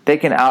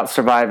can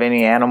out-survive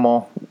any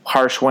animal.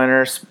 Harsh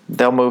winters,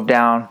 they'll move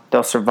down,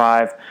 they'll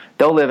survive.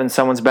 They'll live in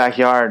someone's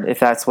backyard if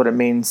that's what it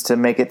means to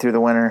make it through the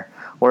winter.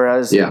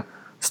 Whereas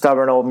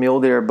stubborn old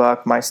mule deer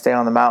buck might stay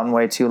on the mountain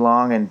way too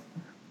long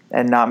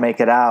and not make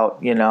it out,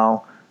 you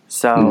know.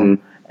 So,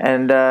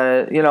 and,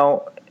 you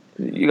know,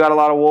 you got a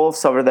lot of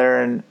wolves over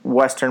there in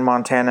western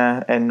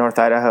Montana and North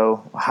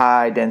Idaho,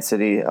 high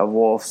density of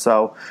wolves.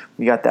 So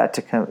you got that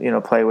to, you know,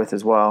 play with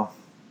as well.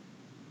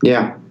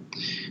 Yeah.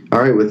 All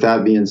right. With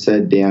that being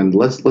said, Dan,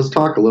 let's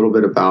talk a little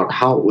bit about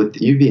how, with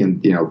you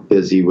being, you know,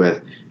 busy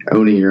with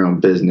owning your own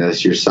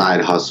business, your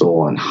side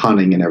hustle and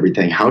hunting and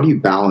everything, how do you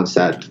balance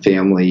that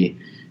family,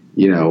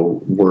 you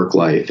know, work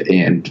life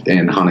and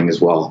hunting as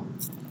well?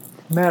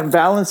 Man,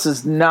 balance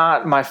is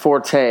not my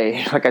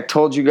forte. Like I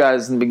told you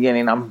guys in the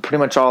beginning, I'm pretty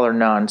much all or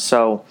none.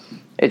 So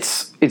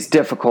it's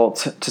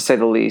difficult to say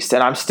the least.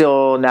 And I'm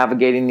still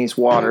navigating these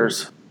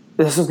waters.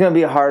 This is going to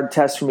be a hard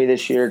test for me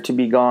this year, to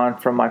be gone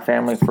from my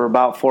family for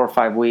about 4 or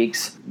 5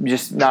 weeks.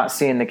 Just not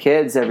seeing the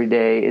kids every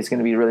day is going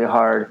to be really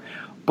hard.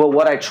 But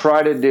what I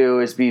try to do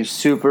is be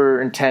super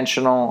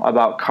intentional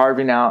about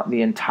carving out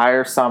the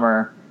entire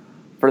summer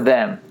for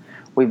them.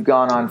 We've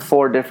gone on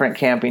 4 different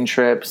camping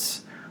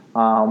trips.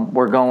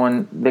 We're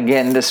going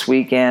again this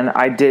weekend.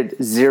 I did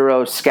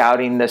 0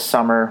 scouting this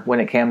summer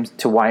when it came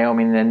to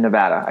Wyoming and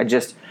Nevada.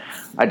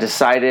 I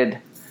decided,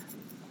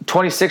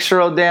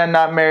 26-year-old Dan,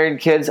 not married,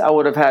 kids, I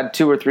would have had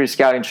 2 or 3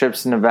 scouting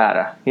trips in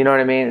Nevada. You know what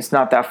I mean? It's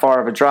not that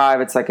far of a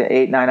drive. It's like an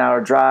 8-9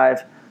 hour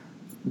drive.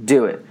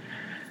 Do it.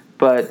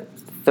 But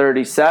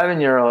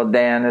 37-year-old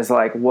Dan is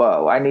like,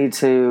 whoa, I need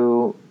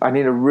to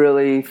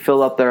really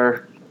fill up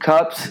their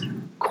cups,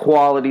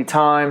 quality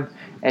time,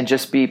 and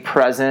just be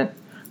present.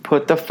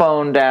 Put the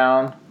phone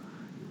down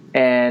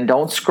and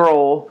don't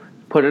scroll.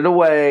 Put it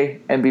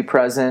away and be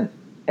present.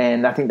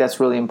 And I think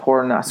that's really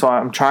important. So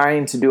I'm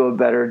trying to do a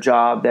better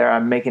job there.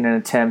 I'm making an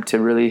attempt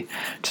to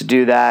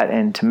do that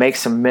and to make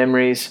some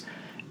memories.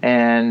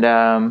 And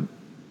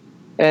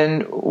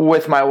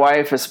with my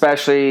wife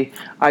especially,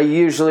 I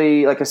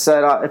usually, like I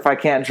said, if I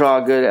can't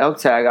draw a good elk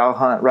tag, I'll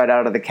hunt right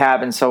out of the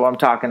cabin. So I'm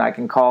talking I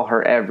can call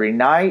her every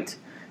night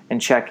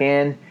and check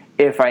in.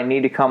 If I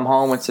need to come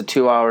home, it's a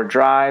 2-hour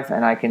drive,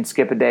 and I can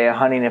skip a day of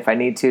hunting if I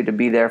need to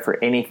be there for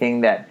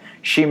anything that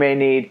she may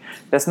need.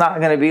 That's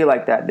not going to be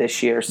like that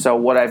this year. So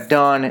what I've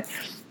done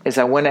is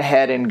I went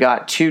ahead and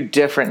got 2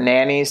 different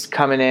nannies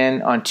coming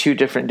in on 2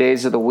 different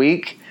days of the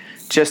week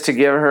just to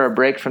give her a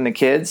break from the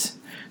kids.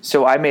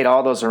 So I made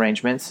all those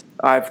arrangements.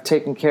 I've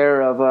taken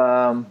care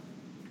of,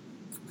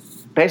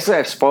 basically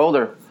I've spoiled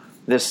her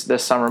this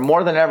summer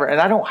more than ever.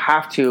 And I don't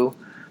have to,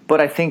 but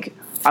I think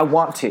I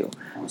want to.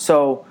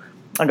 So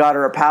I got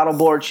her a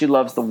paddleboard. She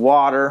loves the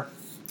water.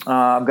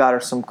 I've got her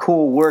some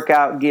cool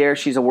workout gear.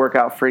 She's a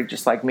workout freak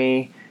just like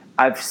me.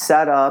 I've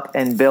set up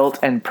and built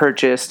and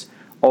purchased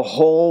a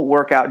whole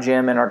workout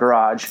gym in our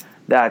garage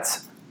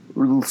that's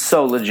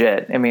so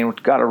legit. I mean,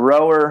 we've got a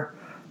rower,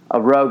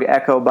 a Rogue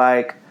Echo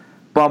bike,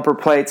 bumper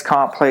plates,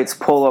 comp plates,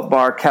 pull-up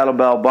bar,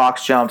 kettlebell,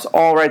 box jumps,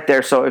 all right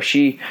there. So if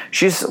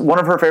she's one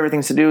of her favorite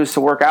things to do is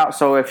to work out.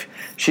 So if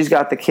she's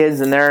got the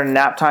kids and they're in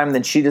nap time,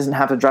 then she doesn't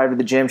have to drive to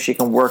the gym. She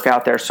can work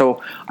out there.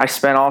 So I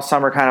spent all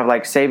summer kind of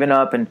like saving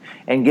up and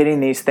getting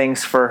these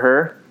things for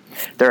her.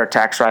 They're a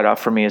tax write-off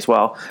for me as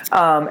well.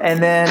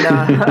 And then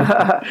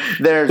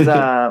there's,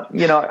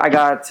 I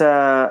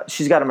got,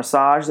 she's got a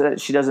massage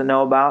that she doesn't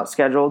know about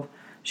scheduled.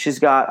 She's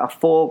got a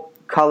full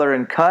color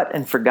and cut,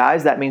 and for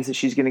guys that means that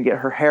she's going to get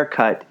her hair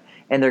cut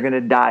and they're going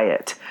to dye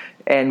it,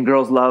 and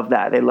girls love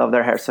that. They love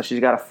their hair. So she's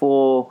got a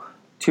full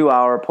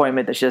 2-hour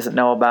appointment that she doesn't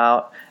know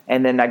about.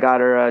 And then I got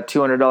her a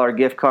 $200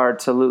 gift card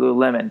to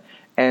Lululemon,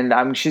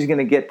 and she's going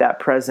to get that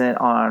present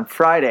on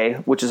Friday,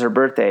 which is her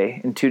birthday,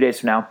 in 2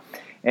 days from now.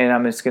 And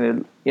I'm just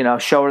going to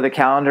show her the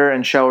calendar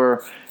and show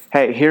her,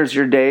 hey, here's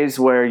your days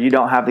where you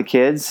don't have the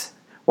kids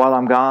while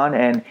I'm gone,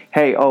 and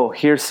hey,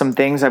 here's some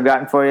things I've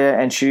gotten for you.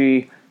 And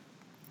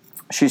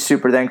she's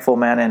super thankful,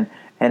 man.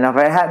 And if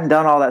I hadn't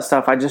done all that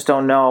stuff, I just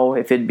don't know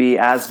if it'd be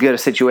as good a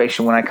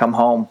situation when I come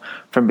home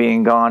from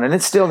being gone. And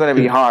it's still going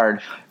to be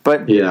hard.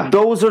 But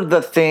those are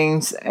the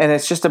things, and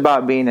it's just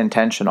about being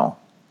intentional.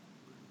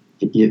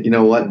 You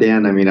know what,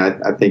 Dan? I mean,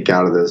 I think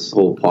out of this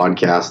whole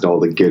podcast, all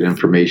the good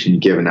information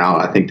you've given out,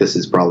 I think this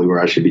is probably where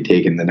I should be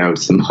taking the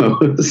notes the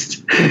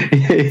most.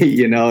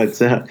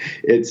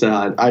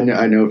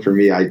 I know for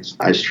me,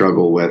 I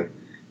struggle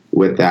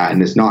with that,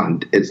 and it's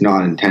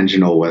not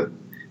intentional with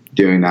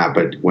doing that,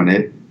 but when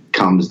it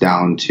comes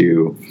down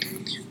to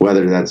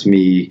whether that's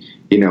me,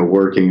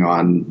 working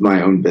on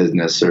my own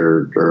business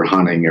or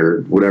hunting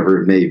or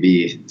whatever it may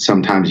be,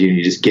 sometimes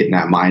you just get in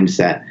that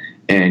mindset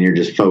and you're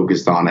just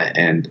focused on it.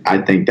 And I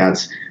think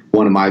that's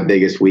one of my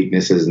biggest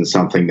weaknesses, and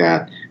something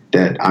that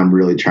I'm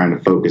really trying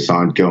to focus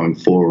on going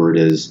forward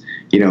is,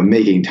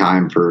 making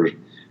time for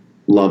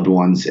loved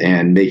ones,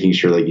 and making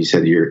sure, like you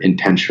said, you're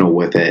intentional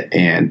with it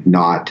and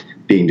not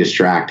being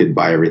distracted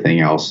by everything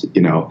else.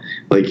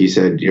 Like you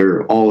said,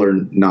 you're all or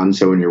none.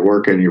 So when you're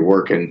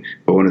working,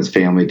 but when it's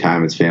family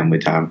time, it's family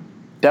time.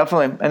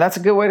 Definitely. And that's a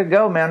good way to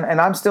go, man. And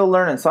I'm still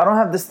learning. So I don't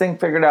have this thing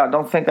figured out.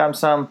 Don't think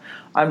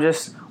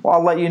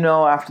I'll let you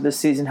know after the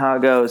season how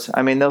it goes.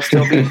 I mean, there'll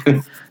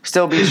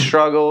still be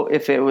struggle.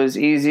 If it was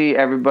easy,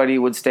 everybody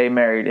would stay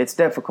married. It's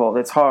difficult.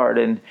 It's hard.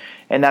 And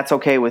that's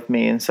okay with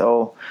me. And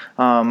so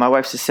my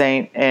wife's a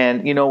saint.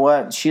 And you know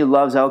what? She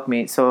loves elk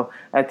meat. So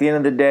at the end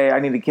of the day, I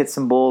need to get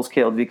some bulls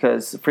killed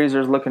because the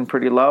freezer's looking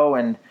pretty low.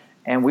 And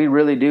we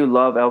really do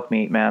love elk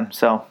meat, man.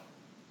 So.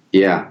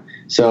 Yeah.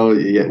 So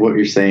what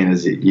you're saying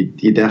is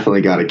you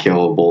definitely got to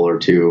kill a bull or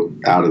two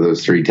out of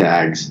those 3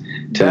 tags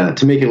to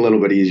make it a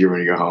little bit easier when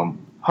you go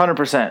home.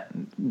 100%.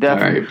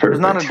 Definitely. Right, there's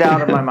not a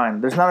doubt in my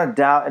mind. There's not a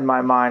doubt in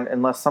my mind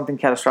unless something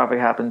catastrophic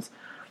happens.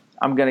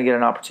 I'm going to get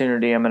an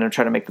opportunity. I'm going to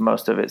try to make the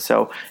most of it.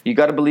 So you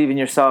got to believe in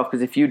yourself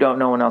because if you don't,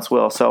 no one else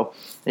will. So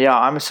yeah,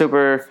 I'm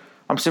super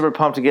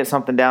pumped to get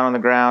something down on the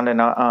ground,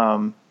 and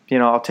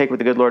I'll take what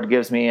the good Lord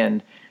gives me,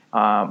 and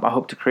I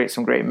hope to create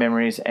some great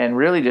memories and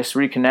really just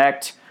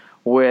reconnect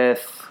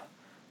with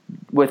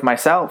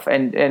myself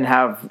and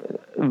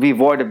be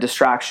void of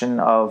distraction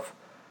of,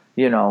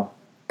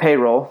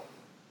 payroll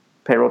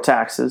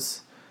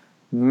taxes,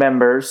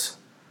 members,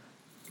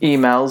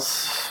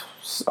 emails,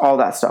 all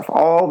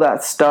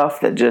that stuff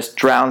that just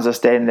drowns us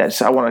day and day.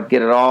 I want to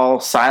get it all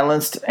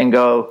silenced and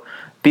go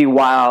be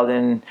wild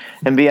and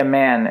be a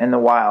man in the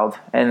wild.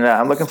 And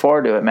I'm looking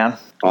forward to it, man.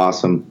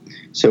 Awesome.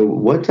 So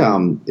what,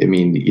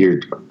 you're,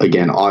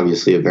 again,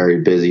 obviously a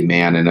very busy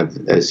man and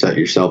have set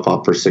yourself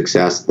up for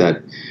success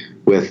that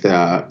with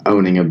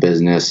owning a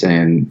business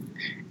and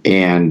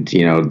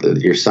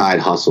your side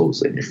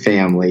hustles and your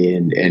family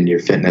and your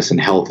fitness and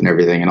health and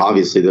everything. And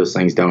obviously those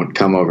things don't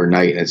come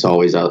overnight, and it's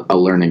always a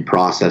learning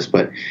process.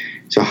 But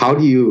so how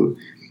do you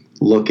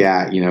look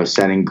at,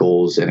 setting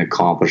goals and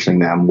accomplishing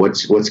them?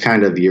 What's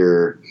kind of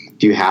do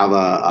you have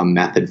a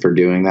method for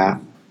doing that?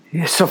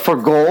 So for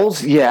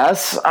goals,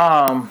 yes.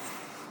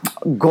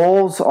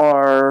 Goals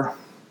are,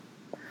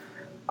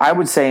 I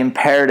would say,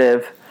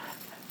 imperative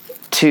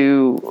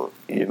to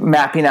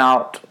mapping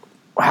out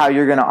how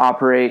you're going to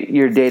operate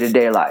your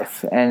day-to-day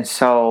life. And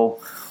so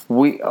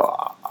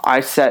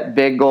I set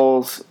big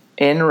goals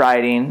in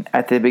writing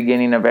at the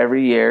beginning of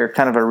every year,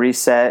 kind of a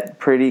reset,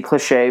 pretty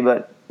cliche,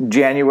 but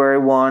January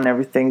 1,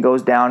 everything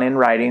goes down in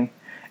writing.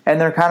 And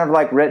they're kind of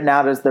like written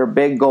out as their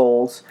big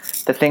goals,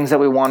 the things that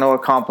we want to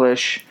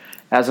accomplish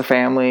as a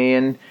family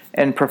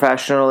and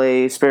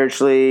professionally,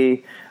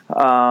 spiritually,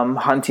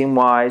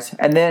 hunting-wise.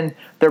 And then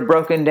they're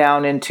broken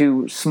down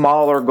into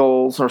smaller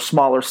goals or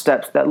smaller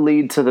steps that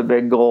lead to the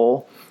big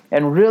goal.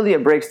 And really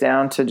it breaks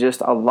down to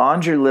just a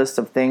laundry list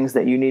of things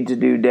that you need to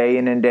do day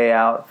in and day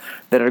out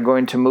that are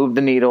going to move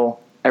the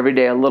needle every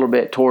day a little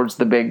bit towards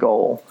the big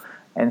goal.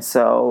 And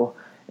so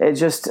it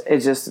just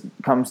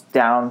comes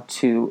down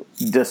to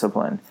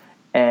discipline.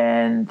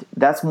 And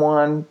that's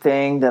one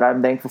thing that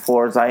I'm thankful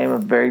for is I am a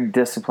very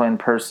disciplined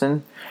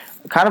person.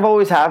 Kind of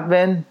always have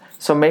been.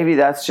 So maybe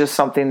that's just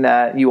something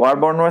that you are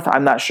born with.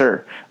 I'm not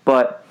sure.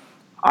 But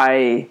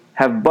I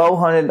have bow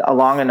hunted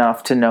long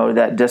enough to know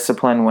that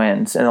discipline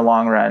wins in the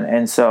long run.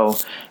 And so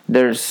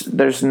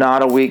there's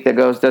not a week that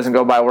doesn't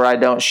go by where I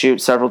don't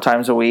shoot several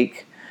times a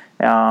week.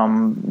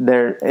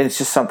 It's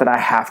just something I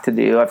have to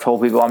do. I've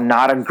told people I'm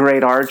not a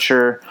great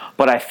archer,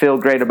 but I feel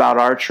great about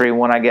archery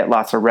when I get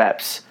lots of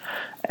reps.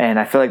 And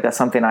I feel like that's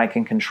something I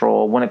can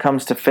control. When it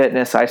comes to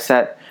fitness, I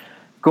set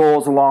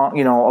goals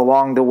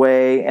along the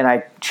way, and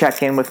I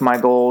check in with my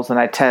goals, and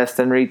I test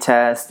and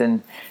retest,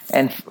 and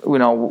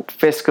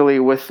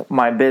fiscally with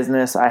my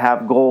business, I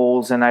have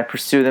goals, and I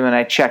pursue them, and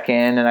I check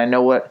in, and I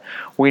know what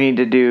we need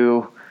to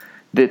do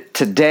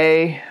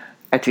today,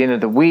 at the end of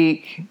the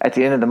week, at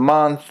the end of the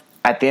month,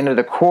 at the end of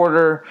the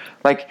quarter.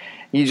 Like,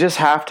 you just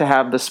have to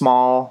have the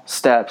small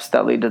steps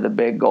that lead to the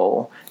big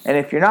goal. And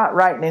if you're not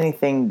writing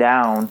anything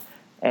down,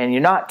 and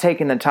you're not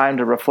taking the time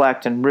to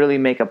reflect and really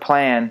make a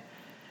plan,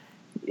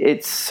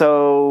 it's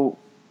so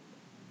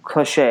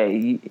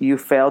cliche. You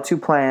fail to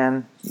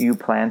plan, you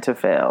plan to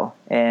fail.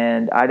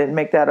 And I didn't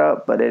make that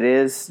up, but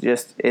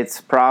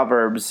it's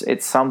Proverbs.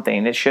 It's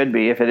something. It should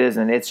be. If it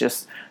isn't, it's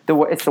just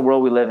it's the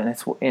world we live in.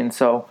 And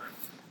so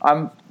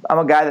I'm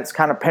a guy that's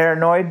kind of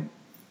paranoid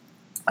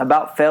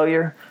about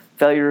failure.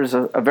 Failure is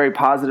a very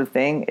positive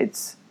thing.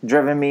 It's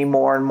driven me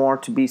more and more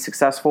to be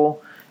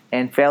successful.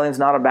 And failing is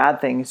not a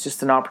bad thing. It's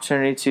just an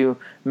opportunity to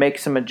make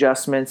some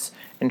adjustments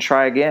and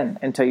try again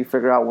until you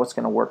figure out what's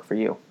going to work for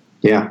you.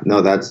 Yeah,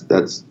 no,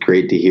 that's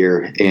great to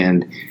hear.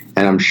 And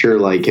I'm sure,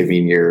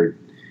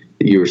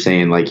 you were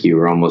saying like you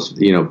were almost,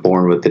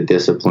 born with the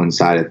discipline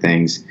side of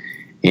things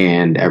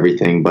and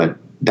everything, but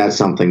that's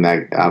something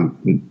that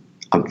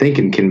I'm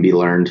thinking can be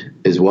learned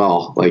as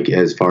well, like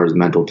as far as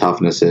mental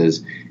toughness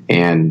is.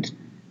 And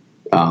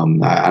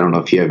I don't know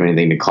if you have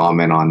anything to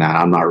comment on that.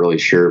 I'm not really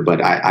sure,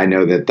 but I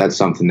know that that's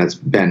something that's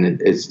been,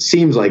 it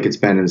seems like it's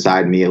been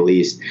inside me at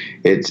least.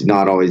 It's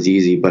not always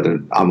easy, but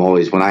I'm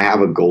always, when I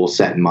have a goal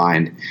set in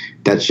mind,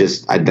 that's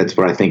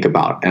what I think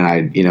about. And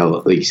I,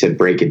 like you said,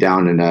 break it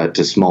down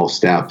into small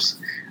steps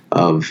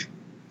of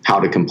how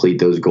to complete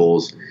those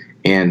goals.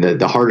 And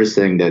the hardest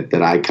thing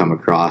that I come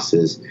across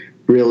is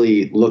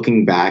really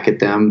looking back at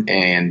them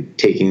and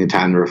taking the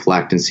time to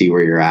reflect and see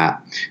where you're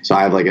at. So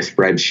I have like a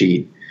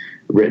spreadsheet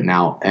written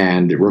out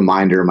and a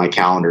reminder in my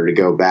calendar to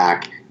go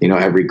back,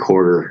 every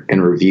quarter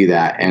and review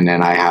that. And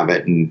then I have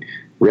it in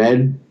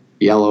red,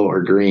 yellow,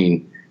 or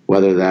green,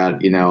 whether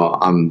that,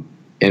 I'm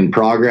in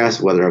progress,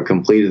 whether I've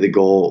completed the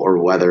goal, or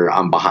whether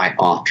I'm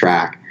off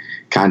track,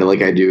 kind of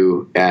like I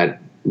do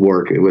at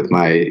work with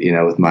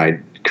my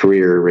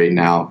career right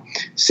now.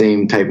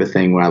 Same type of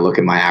thing when I look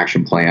at my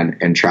action plan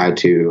and try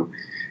to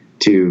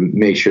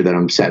make sure that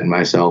I'm setting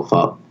myself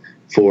up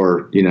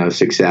for,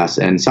 success.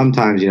 And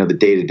sometimes, the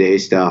day-to-day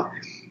stuff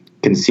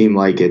can seem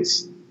like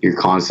you're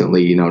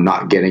constantly,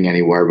 not getting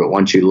anywhere. But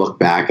once you look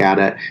back at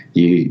it,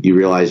 you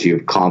realize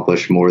you've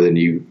accomplished more than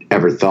you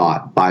ever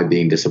thought by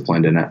being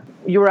disciplined in it.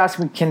 You were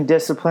asking, can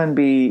discipline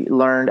be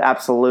learned?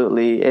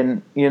 Absolutely.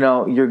 And,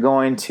 you're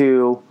going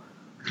to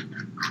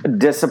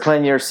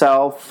discipline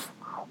yourself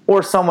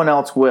or someone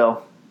else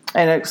will.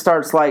 And it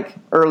starts like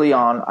early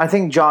on. I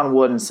think John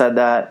Wooden said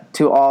that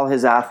to all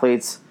his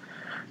athletes.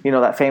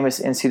 That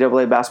famous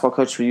NCAA basketball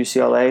coach for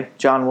UCLA,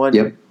 John Wood.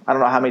 Yep. I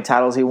don't know how many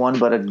titles he won,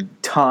 but a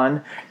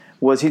ton.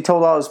 He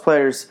told all his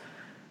players,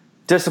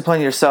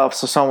 discipline yourself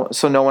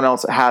so no one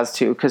else has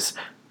to, because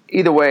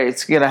either way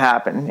it's going to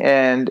happen.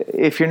 And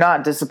if you're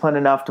not disciplined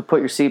enough to put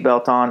your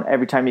seatbelt on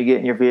every time you get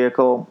in your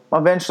vehicle,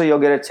 eventually you'll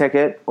get a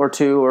ticket or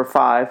 2 or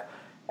 5,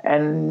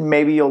 and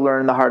maybe you'll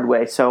learn the hard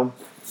way. So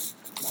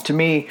to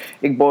me,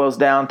 it boils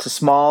down to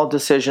small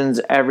decisions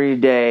every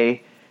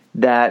day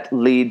that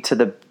lead to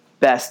the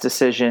best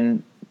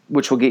decision,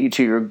 which will get you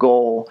to your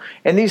goal.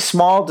 And these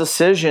small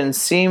decisions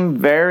seem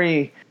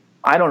very,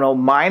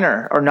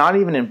 minor or not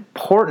even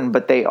important,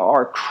 but they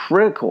are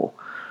critical,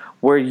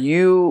 where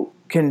you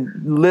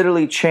can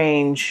literally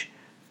change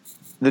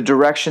the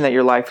direction that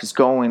your life is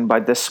going by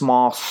this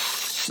small,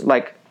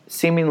 like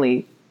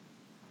seemingly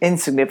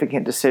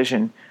insignificant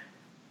decision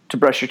to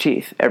brush your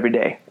teeth every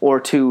day, or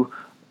to,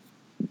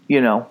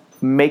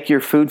 make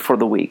your food for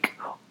the week,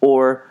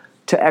 or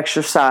to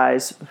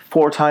exercise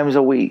 4 times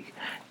a week,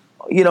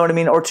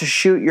 or to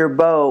shoot your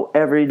bow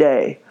every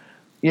day.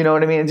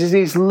 Just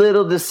these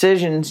little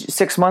decisions.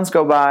 6 months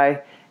go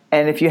by,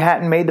 and if you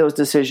hadn't made those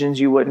decisions,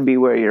 you wouldn't be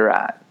where you're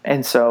at.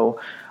 And so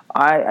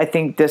I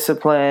think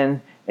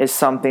discipline is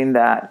something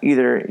that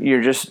either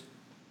you're just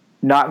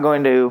not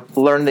going to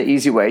learn the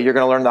easy way, you're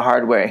going to learn the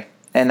hard way,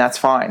 and that's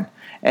fine.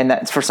 And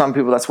that's, for some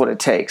people, that's what it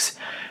takes.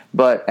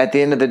 But at the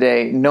end of the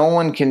day, no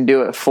one can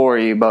do it for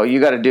you, but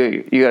you got to do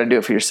it. You got to do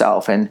it for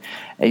yourself, and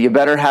you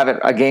better have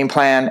a game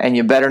plan, and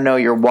you better know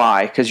your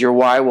why, because your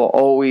why will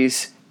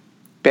always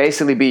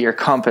basically be your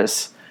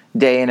compass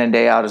day in and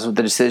day out as with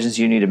the decisions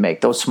you need to make.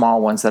 Those small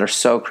ones that are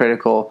so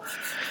critical,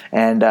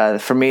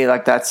 and for me,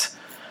 like that's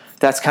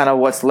kind of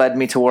what's led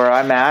me to where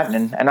I'm at,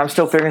 and I'm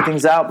still figuring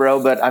things out,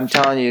 bro. But I'm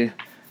telling you,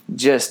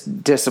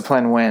 just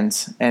discipline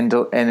wins, and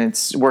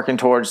it's working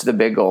towards the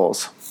big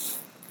goals.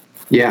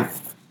 Yeah.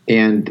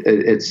 And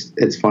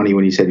it's funny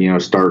when you said,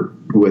 start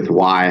with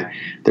why.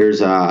 There's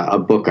a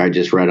book I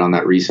just read on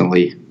that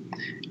recently.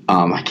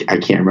 I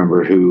can't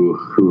remember who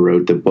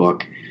wrote the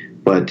book,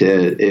 but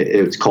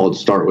it's called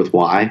Start With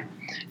Why.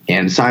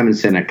 And Simon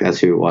Sinek, that's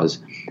who it was.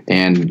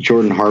 And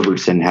Jordan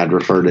Harbertson had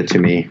referred it to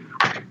me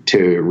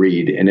to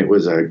read. And it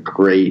was a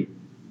great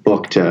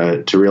book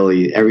to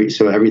really,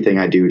 everything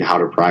I do, how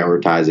to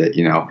prioritize it,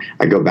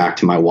 I go back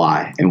to my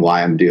why and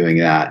why I'm doing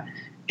that.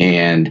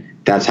 And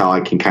that's how I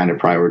can kind of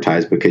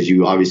prioritize, because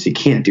you obviously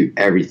can't do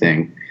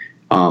everything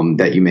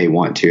that you may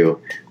want to,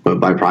 but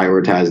by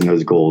prioritizing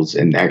those goals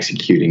and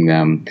executing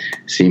them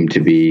seem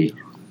to be,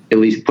 at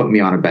least put me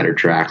on a better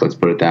track. Let's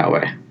put it that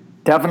way.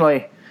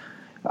 Definitely.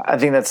 I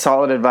think that's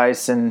solid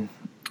advice. And,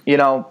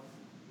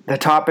 the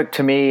topic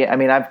to me,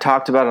 I've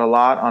talked about it a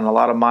lot on a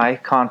lot of my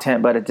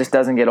content, but it just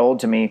doesn't get old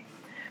to me.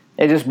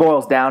 It just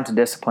boils down to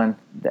discipline.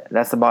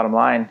 That's the bottom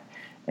line.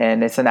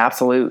 And it's an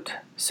absolute.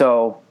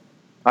 So,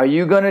 are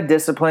you going to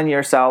discipline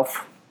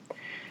yourself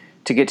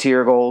to get to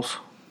your goals?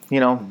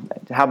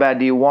 How bad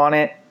do you want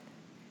it?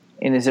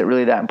 And is it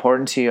really that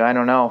important to you? I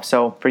don't know.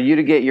 So for you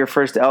to get your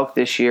first elk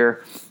this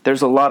year,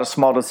 there's a lot of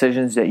small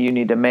decisions that you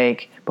need to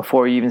make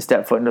before you even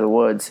step foot into the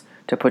woods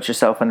to put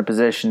yourself in a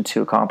position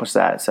to accomplish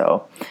that.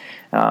 So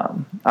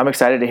I'm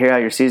excited to hear how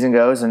your season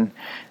goes, and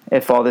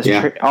if all this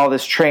all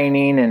this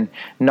training and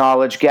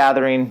knowledge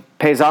gathering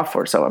pays off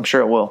for it. So I'm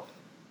sure it will.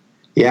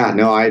 Yeah,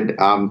 no,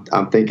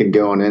 I'm thinking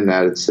going in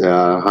that it's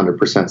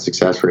 100%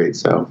 success rate.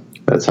 So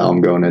that's how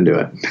I'm going into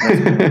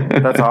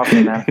it. That's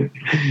awesome, man.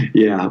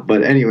 Yeah,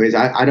 but anyways,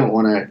 I don't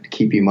want to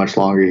keep you much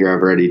longer here.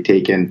 I've already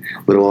taken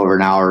a little over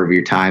an hour of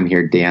your time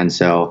here, Dan.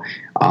 So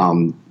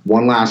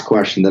one last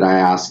question that I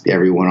asked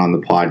everyone on the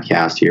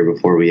podcast here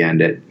before we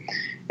end it.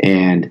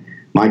 And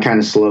my kind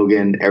of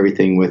slogan,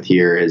 everything with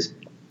here is,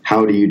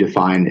 how do you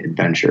define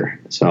adventure?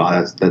 So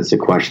that's the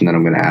question that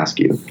I'm going to ask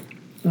you.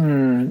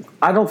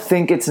 I don't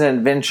think it's an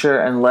adventure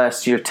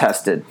unless you're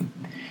tested.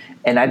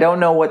 And I don't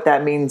know what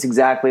that means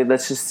exactly.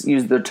 Let's just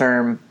use the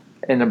term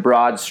in a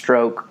broad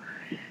stroke.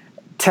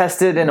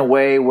 Tested in a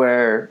way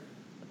where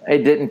it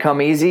didn't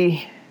come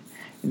easy.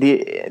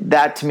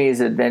 That to me is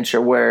adventure,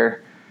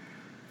 where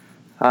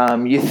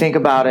you think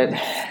about it,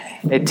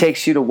 it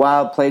takes you to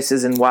wild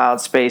places and wild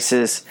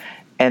spaces,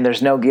 and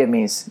there's no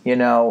gimmies,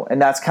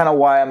 and that's kind of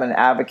why I'm an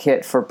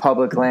advocate for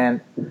public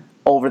land,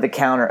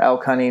 over-the-counter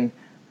elk hunting,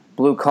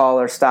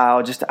 blue-collar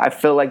style. Just I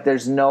feel like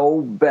there's no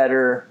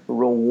better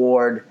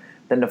reward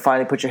than to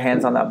finally put your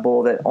hands on that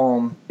bull that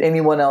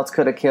anyone else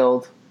could have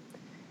killed,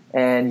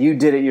 and you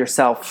did it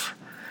yourself.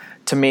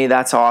 To me,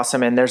 that's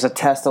awesome, and there's a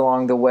test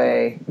along the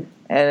way,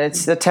 and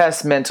it's a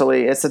test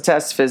mentally, it's a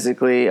test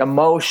physically,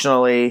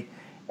 emotionally,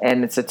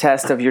 and it's a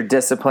test of your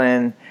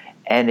discipline.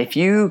 And if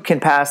you can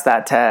pass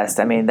that test,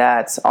 I mean,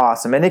 that's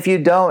awesome. And if you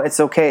don't, it's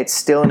okay. It's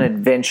still an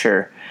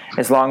adventure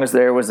as long as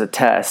there was a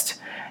test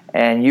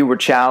and you were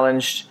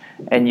challenged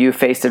and you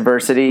faced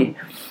adversity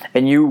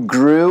and you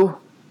grew.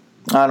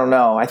 I don't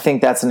know. I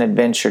think that's an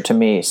adventure to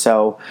me.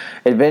 So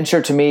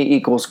adventure to me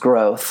equals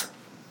growth.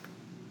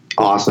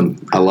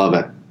 Awesome. I love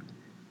it.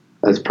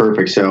 That's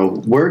perfect. So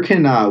where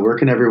can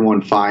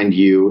everyone find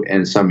you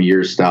and some of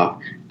your stuff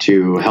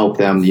to help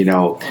them?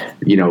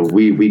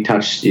 We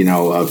touched,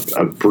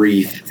 a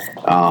brief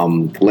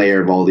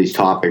layer of all these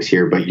topics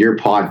here, but your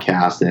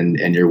podcast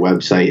and your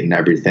website and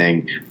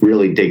everything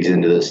really digs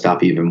into this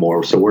stuff even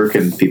more. So where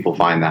can people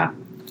find that?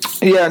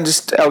 Yeah,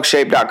 just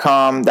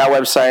elkshape.com. That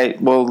website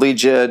will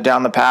lead you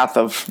down the path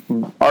of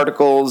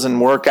articles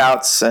and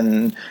workouts,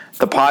 and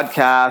the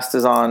podcast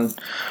is on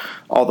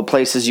all the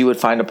places you would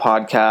find a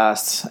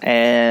podcast,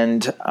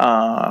 and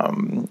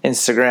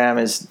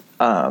Instagram is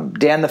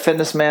Dan the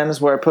Fitness Man is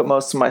where I put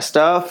most of my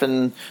stuff,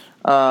 and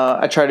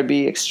I try to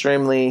be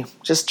extremely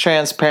just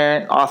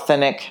transparent,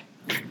 authentic,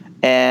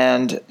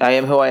 and I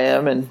am who I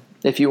am, and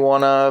if you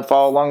want to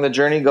follow along the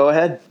journey, go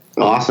ahead.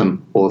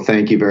 Awesome. Well,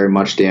 thank you very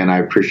much, Dan. I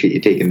appreciate you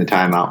taking the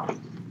time out.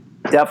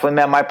 Definitely,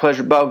 man. My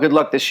pleasure, Bo. Good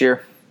luck this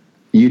year.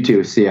 You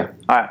too. See ya.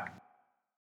 All right.